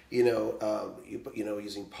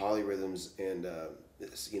 Using polyrhythms and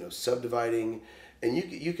subdividing, and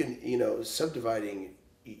you can subdividing.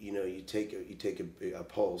 You take a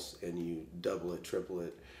pulse and you double it, triple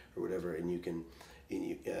it, or whatever, and you can,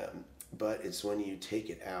 but it's when you take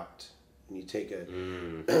it out. When you take a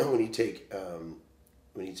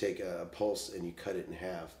when you take a pulse and you cut it in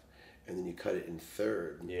half, and then you cut it in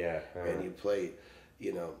third. Yeah. And you play,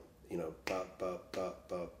 bop bop bop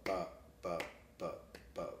bop bop bop bop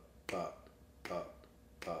bop bop bop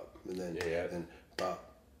bop, and then then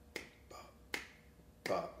bop bop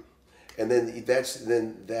bop, and then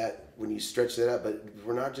that when you stretch that out. But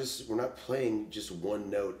we're not playing just one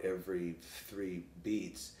note every 3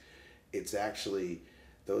 beats. It's actually,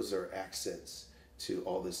 those are accents to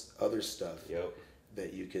all this other stuff. Yep.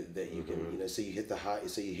 That you can so you hit the high,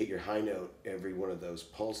 so you hit your high note every one of those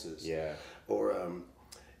pulses. Yeah. Or or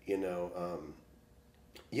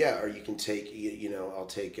you can take I'll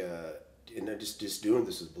take and I'm just doing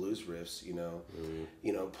this with blues riffs,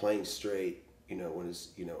 playing straight, when it's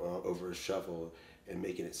over a shuffle and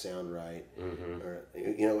making it sound right. Or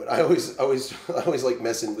I always like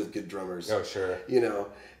messing with good drummers. Oh, sure. And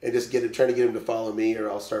just trying to get them to follow me, or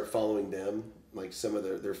I'll start following them, like some of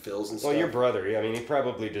their fills and stuff. Well, your brother, he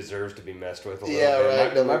probably deserves to be messed with a little Yeah,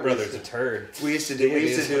 bit. right. My brother's a turd. We used to do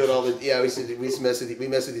it all the we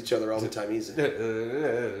mess with each other all the time.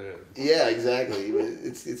 Yeah, exactly.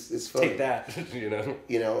 It's fun. Take that, Or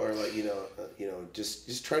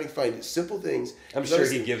just trying to find simple things. I'm sure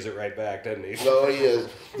he gives it right back, doesn't he? Oh, he is.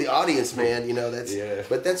 The audience, man. That's. Yeah.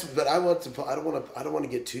 But I don't want to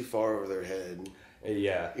get too far over their head.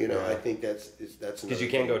 Yeah. I think that's because you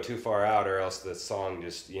can't go too far out, or else the song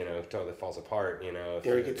just totally falls apart.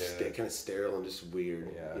 It gets kind of sterile and just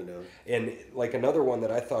weird. Yeah. And like another one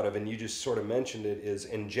that I thought of, and you just sort of mentioned it, is,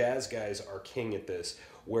 and jazz guys are king at this,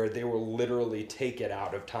 where they will literally take it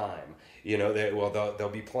out of time.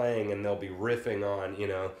 They'll be playing and they'll be riffing on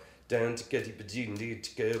And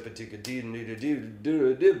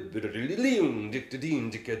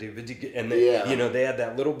they, you know, they had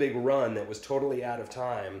that little big run that was totally out of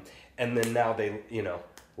time, and then now they, you know,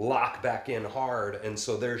 lock back in hard, and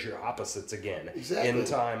so there's your opposites again. Exactly. In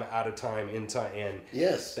time, out of time, in time, and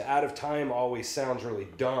yes, the out of time always sounds really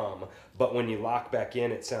dumb, but when you lock back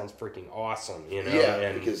in, it sounds freaking awesome, you know. Yeah,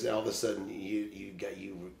 and, because all of a sudden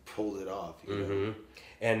you pulled it off. You know?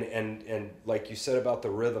 And like you said about the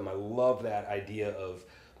rhythm, I love that idea of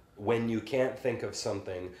when you can't think of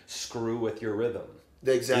something, screw with your rhythm.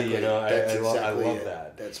 Exactly. You know, That's I love it.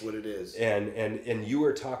 that. That's what it is. And you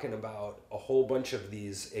were talking about a whole bunch of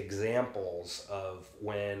these examples of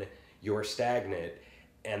when you're stagnant,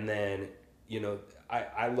 and then, you know,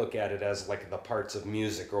 I look at it as like the parts of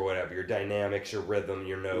music or whatever, your dynamics, your rhythm,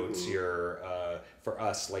 your notes, your for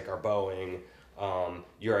us, like our bowing,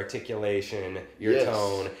 your articulation, your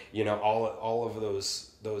tone, you know, all of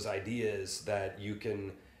those ideas that you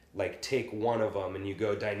can like take one of them and you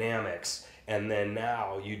go dynamics, and then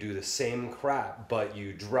now you do the same crap, but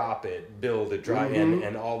you drop it, build it,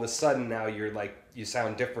 and all of a sudden now you're like, you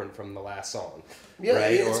sound different from the last song,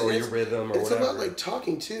 right? Or your rhythm or it's whatever. It's about like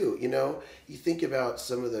talking too, you know? You think about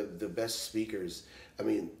some of the best speakers. I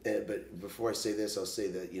mean, but before I say this, I'll say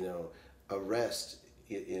that, you know, a rest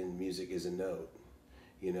in music is a note.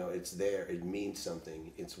 You know, it's there. It means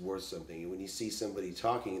something. It's worth something. And when you see somebody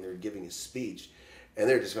talking and they're giving a speech, and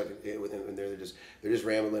they're just fucking, and they're just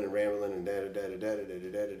rambling and da da da da da da da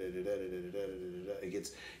da da da da. It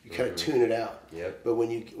gets, you kind of tune it out. Yep. But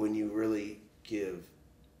when you really give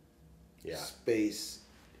space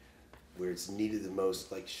where it's needed the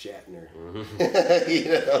most, like Shatner, you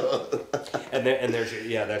know. and there's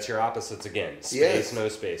that's your opposites again. Space, no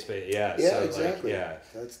space. Yeah. Yeah, so exactly.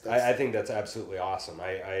 Like, That's I think that's absolutely awesome.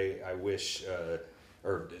 I wish,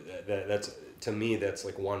 or that's, to me, that's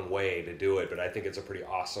like one way to do it, but I think it's a pretty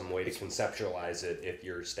awesome way to conceptualize it if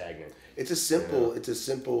you're stagnant. It's a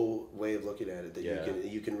simple way of looking at it that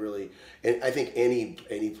you can really, and I think any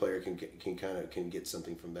player can get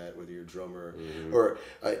something from that, whether you're a drummer or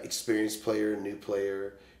experienced player, new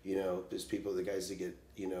player. You know, there's people, the guys that get,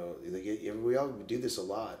 you know, we all do this a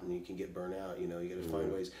lot, and you can get burnt out. You know, you got to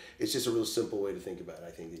find ways. It's just a real simple way to think about it,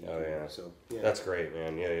 I think. That you can, so that's great,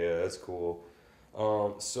 man. Yeah, that's cool.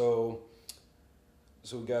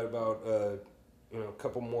 So we got about a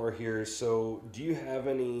couple more here. So do you have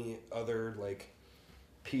any other like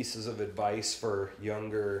pieces of advice for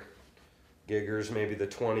younger giggers, maybe the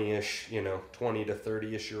 20-ish, 20 to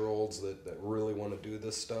 30-ish year olds that really want to do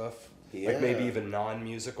this stuff? Yeah. Like maybe even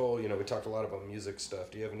non-musical. You know, we talked a lot about music stuff.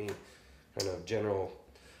 Do you have any kind of general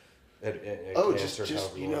answer?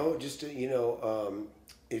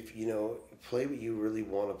 If play what you really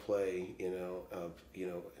want to play, and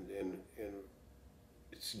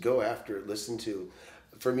go after it. Listen to,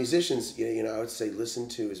 for musicians, I would say listen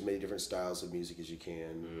to as many different styles of music as you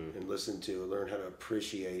can, and learn how to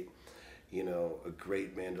appreciate, a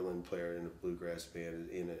great mandolin player in a bluegrass band,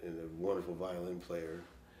 in a wonderful violin player,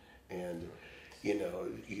 and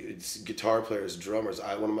it's guitar players, drummers.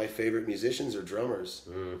 One of my favorite musicians are drummers.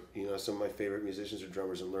 Some of my favorite musicians are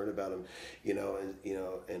drummers, and learn about them. And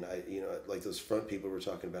I like those front people we're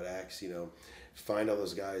talking about, acts. Find all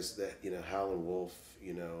those guys that Howlin' Wolf.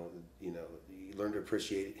 You learn to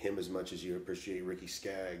appreciate him as much as you appreciate Ricky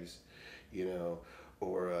Skaggs. And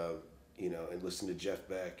listen to Jeff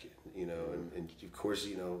Beck. And of course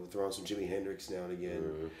throw on some Jimi Hendrix now and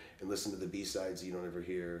again, and listen to the B-sides you don't ever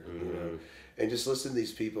hear. And just listen to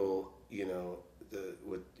these people.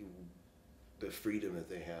 The freedom that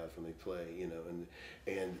they have when they play,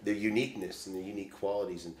 and their uniqueness and their unique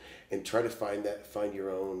qualities, and try to find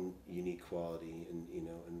your own unique quality,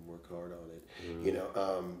 and work hard on it.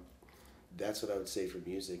 That's what I would say for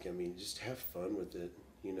music. I mean, just have fun with it,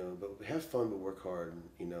 but have fun, but work hard.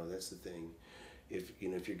 That's the thing. If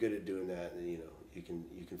you're good at doing that, then, you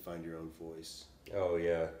can find your own voice. Oh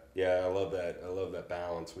yeah. I love that. I love that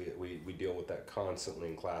balance. We deal with that constantly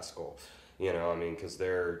in classical. Because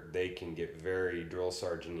they can get very drill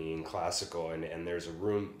sergeant-y in classical, and there's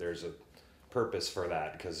a purpose for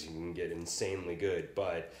that, because you can get insanely good,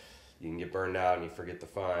 but you can get burned out and you forget the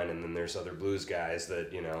fun. And then there's other blues guys that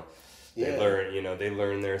they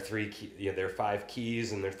learn their their 5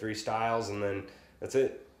 keys and their 3 styles, and then that's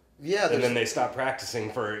it. Yeah, and then they stop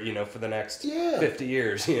practicing for the next 50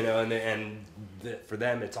 years, for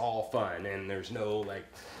them it's all fun, and there's no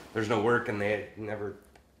work, and they never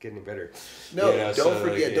get any better. No, don't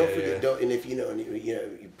forget. And if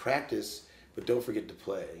you practice, but don't forget to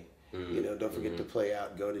play. Don't forget to play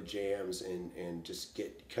out. Go to jams and just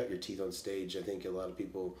cut your teeth on stage. I think a lot of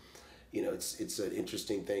people, you know, it's an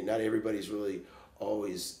interesting thing. Not everybody's really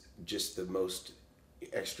always just the most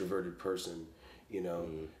extroverted person, you know.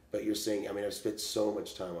 But you're saying, I mean, I've spent so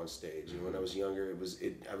much time on stage. And when I was younger,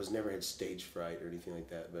 I was never had stage fright or anything like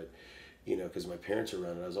that. But, you know, because my parents were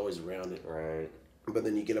around it, I was always around it. Right. But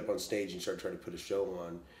then you get up on stage and start trying to put a show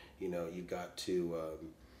on. You know, you got to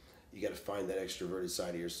find that extroverted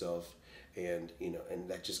side of yourself, and you know, and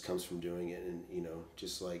that just comes from doing it. And you know,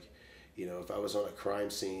 just like, you know, if I was on a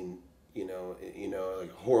crime scene, you know,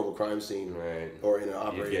 like a horrible crime scene, Right. or in an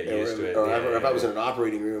operating, get used to it. or Yeah, if I was in an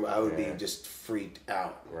operating room, I would Yeah. be just freaked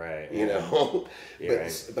out. Right. You know, Yeah, but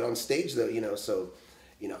right. but on stage though, you know, so,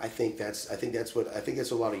 you know, I think that's what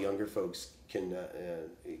a lot of younger folks can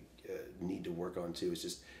need to work on too. Is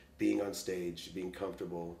just being on stage, being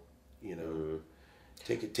comfortable. You know,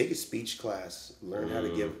 take a speech class. Learn how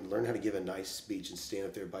to give a nice speech and stand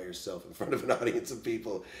up there by yourself in front of an audience of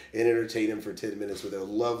people and entertain them for 10 minutes with a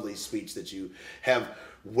lovely speech that you have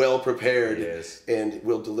well prepared Yes. and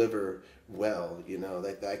will deliver well. You know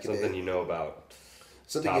that can Something you know about.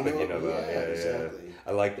 something Topic you know about. Yeah, exactly.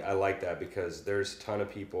 I like that because there's a ton of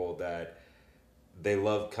people that they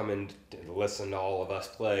love coming to listen to all of us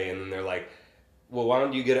play, and then they're like, well, why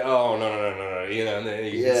don't you get it? Oh, no. You know, and then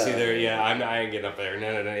you can see there, I ain't getting up there. No.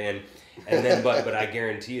 And then, but I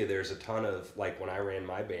guarantee you there's a ton of, like when I ran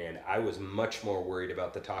my band, I was much more worried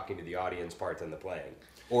about the talking to the audience part than the playing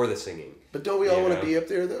or the singing. But don't we all want know? to be up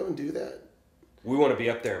there though and do that? We want to be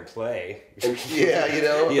up there and play. Yeah, you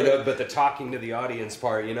know. You know, but the talking to the audience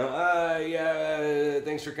part, you know,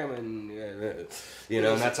 thanks for coming. You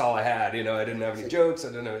know, and that's all I had. You know, I didn't have any jokes. I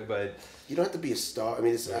didn't know, but You don't have to be a star. I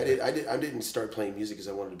mean, I didn't start playing music because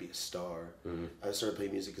I wanted to be a star. I started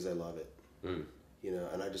playing music because I love it. You know,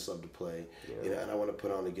 and I just love to play. Yeah. You know, and I want to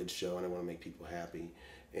put on a good show, and I want to make people happy.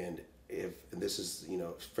 And and this is, you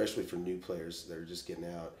know, especially for new players that are just getting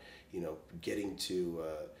out, you know, getting to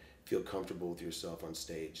feel comfortable with yourself on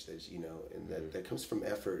stage. There's, you know, and that comes from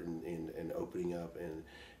effort and opening up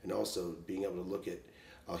and also being able to look at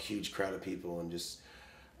a huge crowd of people and just,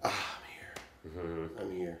 I'm here.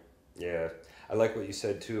 I'm here. yeah, I like what you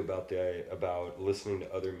said too about listening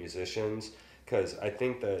to other musicians, because I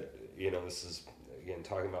think that, you know, this is again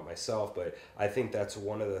talking about myself, but I think that's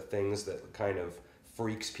one of the things that kind of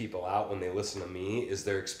freaks people out when they listen to me is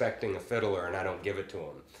they're expecting a fiddler and I don't give it to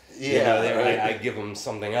them. Yeah, you know, right. I give them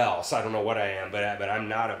something else. I don't know what I am, but I'm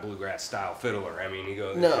not a bluegrass style fiddler. I mean, you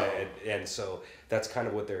go No. and so that's kind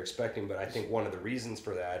of what they're expecting. But I think one of the reasons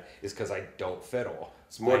for that is because I don't fiddle.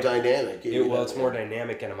 It's more dynamic. It's more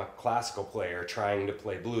dynamic, and I'm a classical player trying to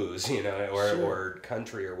play blues, you know, or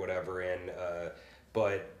country or whatever. And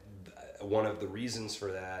but one of the reasons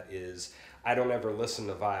for that is I don't ever listen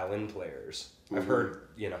to violin players. I've heard,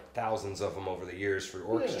 you know, thousands of them over the years for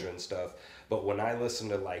orchestra and stuff. But when I listen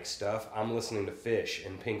to like stuff, I'm listening to Fish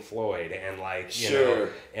and Pink Floyd and like, you know,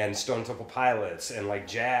 and Stone Temple Pilots and like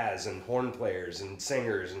jazz and horn players and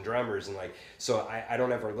singers and drummers and like, so I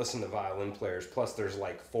don't ever listen to violin players. Plus there's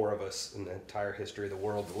like 4 of us in the entire history of the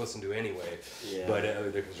world to listen to anyway. Yeah.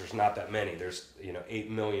 But because there's not that many. There's, you know, 8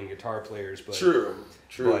 million guitar players. But True.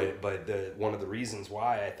 But one of the reasons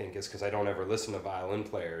why I think is because I don't ever listen to violin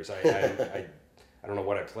players. I don't know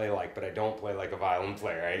what I play like, but I don't play like a violin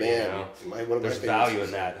player. Man, you know? one of my There's favorites value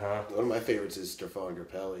in that, huh? One of my favorites is Stefan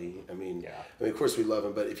Grappelli. I mean, Yeah. of course we love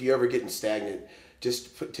him, but if you ever getting stagnant,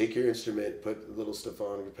 just take your instrument, put a little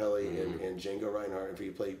Stefan Grappelli and Django Reinhardt, and if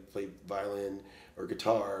you play violin or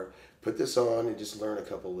guitar, put this on and just learn a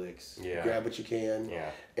couple licks. Yeah. Grab what you can.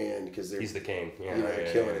 Yeah. And because He's the king. Yeah, you know,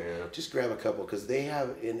 yeah, killing yeah, it. yeah. Just grab a couple because they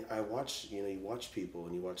have. And I watch, you know, you watch people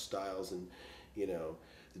and you watch styles and, you know,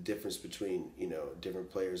 the difference between, you know, different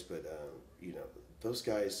players, but you know, those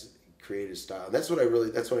guys create a style. And that's when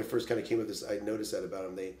I first kind of came up with this. I noticed that about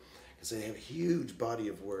them. Because they have a huge body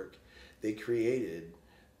of work. They created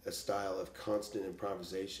a style of constant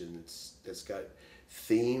improvisation that's got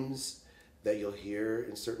themes that you'll hear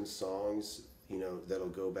in certain songs, you know, that'll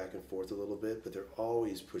go back and forth a little bit, but they're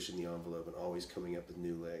always pushing the envelope and always coming up with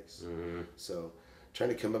new legs. So trying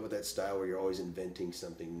to come up with that style where you're always inventing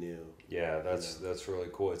something new. Yeah, that's really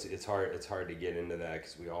cool. It's hard to get into that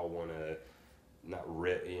because we all want to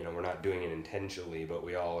you know, we're not doing it intentionally, but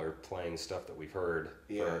we all are playing stuff that we've heard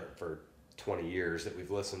for 20 years that we've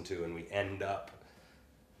listened to, and we end up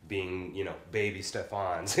being, you know, baby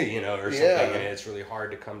Stefans, you know, or something. And it's really hard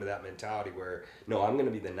to come to that mentality where, no, I'm going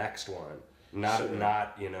to be the next one,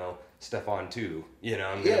 not you know, Stefan 2. You know,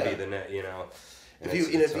 I'm going to be the next, you know. If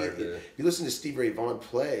you listen to Stevie Ray Vaughan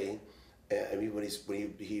play, I mean, when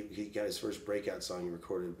he got his first breakout song, he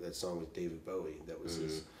recorded that song with David Bowie. That was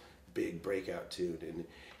his big breakout tune, and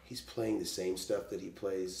he's playing the same stuff that he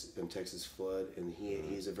plays in Texas Flood, and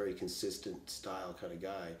he's a very consistent style kind of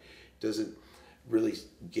guy. Doesn't really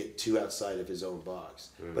get too outside of his own box,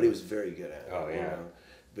 but he was very good at it. Oh, yeah. You know?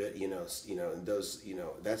 But and those,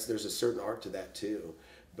 there's a certain art to that too.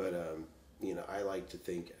 But I like to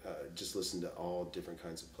think, just listen to all different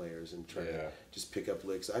kinds of players and try to just pick up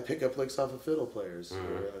licks. I pick up licks off of fiddle players.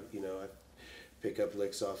 Or, I pick up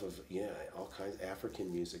licks off of all kinds of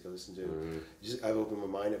African music. I listen to. I've opened my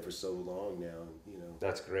mind up for so long now.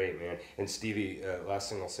 That's great, man. And Stevie, last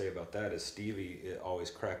thing I'll say about that is Stevie, it always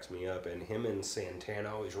cracks me up, and him and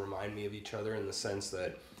Santana always remind me of each other in the sense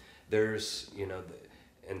that there's,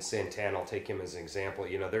 and Santana, I'll take him as an example.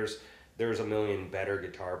 There's a million better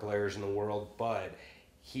guitar players in the world, but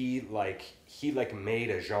he made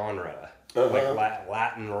a genre. Like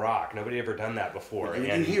Latin rock. Nobody ever done that before. You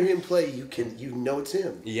hear him play, you know it's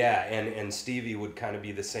him. Yeah, and Stevie would kind of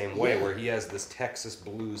be the same way, where he has this Texas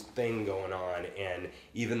blues thing going on, and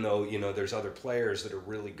even though there's other players that are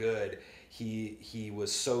really good, he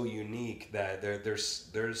was so unique that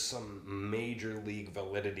there's some major league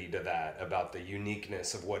validity to that, about the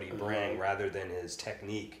uniqueness of what he bring rather than his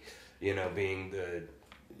technique, being the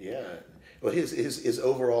Well, his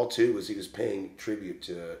overall too was he was paying tribute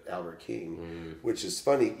to Albert King, which is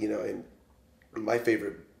funny, and my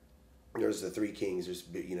favorite. There's the three kings. There's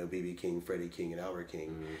B.B. King, Freddie King, and Albert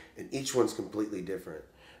King, and each one's completely different.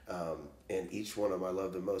 And each one of them I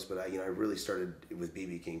love the most. But I really started with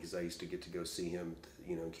B.B. King because I used to get to go see him,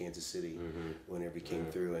 in Kansas City whenever he came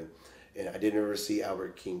through, and I didn't ever see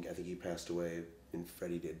Albert King. I think he passed away, and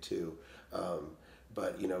Freddie did too.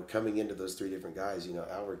 But coming into those three different guys,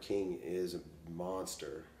 Albert King is a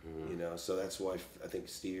monster. So that's why I think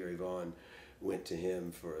Stevie Ray Vaughan went to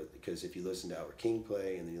him because if you listen to Albert King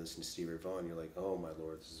play and then you listen to Stevie Ray Vaughan, you're like, oh my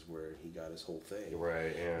Lord, this is where he got his whole thing.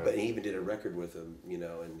 Right. Yeah. But he even did a record with him,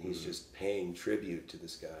 and he's just paying tribute to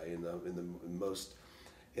this guy in the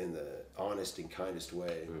honest and kindest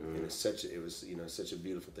way. And it was such a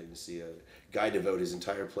beautiful thing to see a guy devote his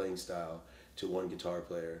entire playing style to one guitar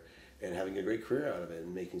player. And having a great career out of it,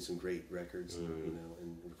 and making some great records,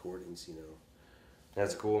 and recordings,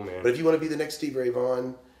 That's cool, man. But if you want to be the next Stevie Ray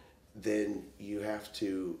Vaughan, then you have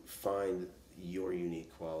to find your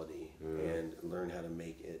unique quality and learn how to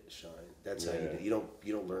make it shine. That's how you do.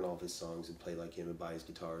 You don't learn all of his songs and play like him and buy his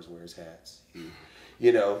guitars and wear his hats.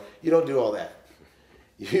 You don't do all that.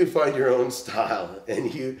 You find your own style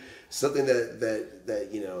and something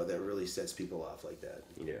that really sets people off like that.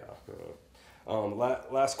 Yeah.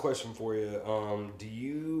 Last question for you. Do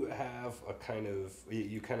you have a kind of,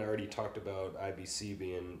 you kind of already talked about IBC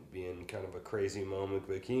being kind of a crazy moment,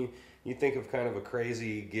 but can you think of kind of a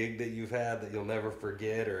crazy gig that you've had that you'll never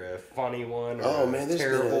forget, or a funny one, or a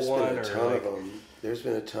terrible one? There's been a ton of them. There's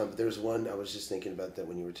been a ton. There's one, I was just thinking about that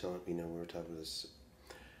when you were telling, we were talking about this.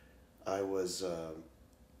 I was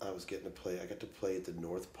getting to play, I got to play at the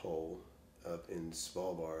North Pole up in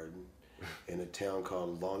Svalbard in a town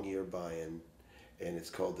called Longyearbyen. And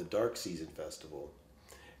it's called the Dark Season Festival,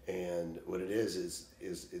 and what it is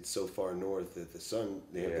it's so far north that the sun,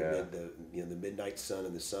 they have the midnight sun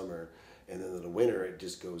in the summer, and then in the winter it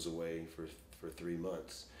just goes away for 3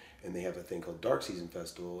 months, and they have a thing called Dark Season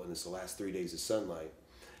Festival, and it's the last 3 days of sunlight.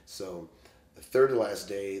 So the third to last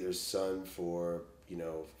day there's sun for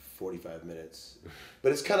 45 minutes,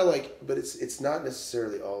 but it's kind of like, but it's not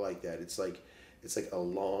necessarily all like that. It's like a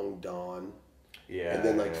long dawn. Yeah,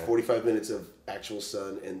 and then 45 minutes of actual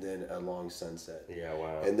sun, and then a long sunset. Yeah,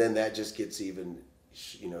 wow. And then that just gets even,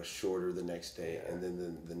 shorter the next day, and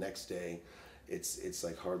then the next day, it's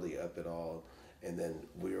like hardly up at all. And then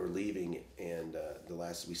we were leaving, and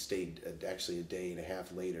we stayed actually a day and a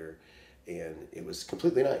half later, and it was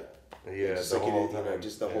completely night. Yeah, just the whole time.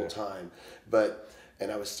 Just the whole time.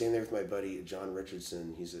 And I was standing there with my buddy John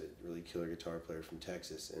Richardson. He's a really killer guitar player from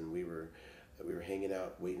Texas, and we were hanging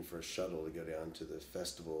out waiting for a shuttle to go down to the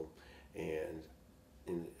festival, and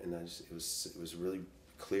it was really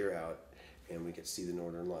clear out, and we could see the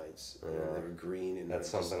Northern Lights, and they were green, and that's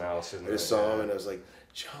something else, isn't it? I just saw him, and I was like,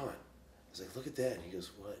 John, I was like, look at that, and he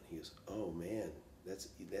goes, what? He goes, oh man,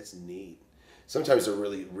 that's neat. Sometimes they're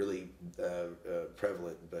really really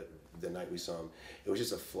prevalent, but the night we saw him, it was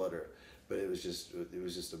just a flutter, but it was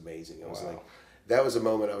just amazing. I was like, that was a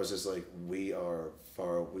moment I was just like, we are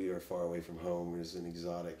far away from home. It's an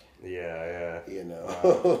exotic. Yeah.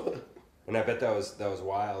 Wow. And I bet that was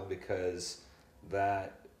wild, because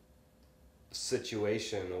that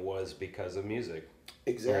situation was because of music.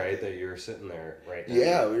 Exactly. Right, that you're sitting there right now.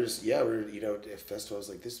 Yeah, we were at festival. I was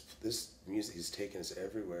like, this music is taking us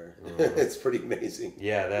everywhere. It's pretty amazing.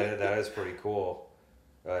 Yeah, that is pretty cool.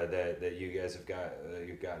 that you guys have got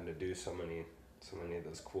you've gotten to do so many of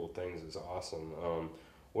those cool things is awesome.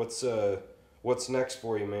 What's next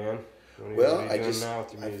for you, man? Well, what are you doing now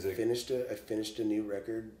with your I music? finished a new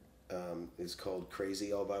record. It's called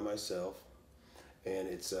Crazy All by Myself, and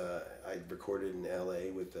it's I recorded in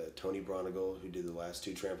L.A. with Tony Bronigal, who did the last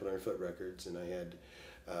two Trampled Underfoot records, and I had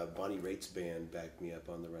Bonnie Raitt's band back me up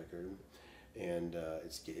on the record, and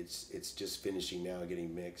it's just finishing now,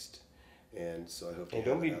 getting mixed. And so I hope. Hey,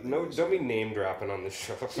 don't be name dropping on this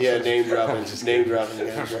show. Yeah, name dropping, just name dropping. You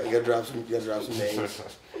gotta drop some names.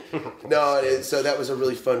 No, so that was a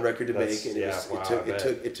really fun record to make, and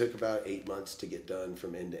it took about 8 months to get done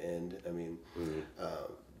from end to end. I mean,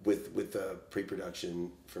 with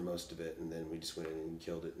pre-production for most of it, and then we just went in and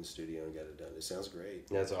killed it in the studio and got it done. It sounds great.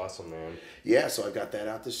 That's awesome, man. Yeah, so I got that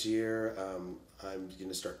out this year. I'm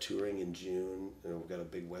gonna start touring in June. We've got a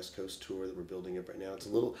big West Coast tour that we're building up right now. It's a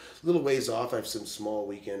little ways off. I have some small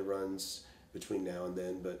weekend runs between now and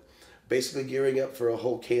then, but basically gearing up for a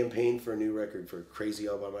whole campaign for a new record for Crazy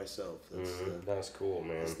All by Myself. That's cool,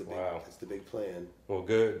 man. That's the big plan. Well,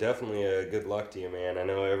 definitely good luck to you, man. I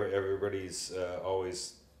know everybody's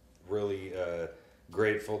always really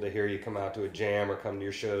grateful to hear you come out to a jam or come to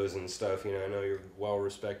your shows and stuff. You know, I know you're well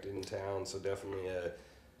respected in town, so definitely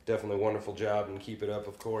wonderful job, and keep it up,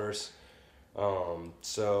 of course.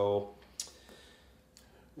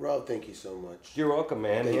 Rob, thank you so much. You're welcome,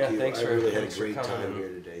 man. Thank you. Thanks I for really had a thanks for great coming. time here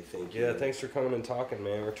today. Thank you. Yeah, thanks for coming and talking,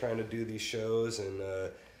 man. We're trying to do these shows and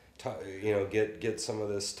get some of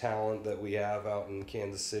this talent that we have out in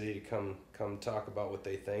Kansas City to come talk about what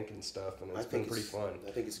they think and stuff, and it's been pretty fun.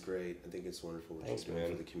 I think it's great. I think it's wonderful what Thanks, you're doing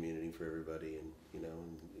man. for the community, for everybody, and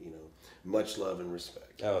much love and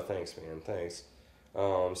respect. Oh, thanks, man. Thanks.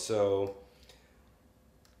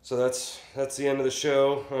 So that's the end of the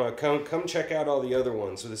show. Come check out all the other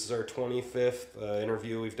ones. So this is our 25th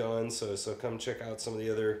interview we've done. So come check out some of the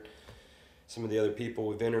other people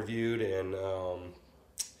we've interviewed, and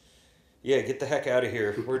get the heck out of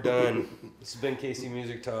here. We're done. This has been KC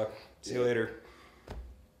Music Talk. See you later.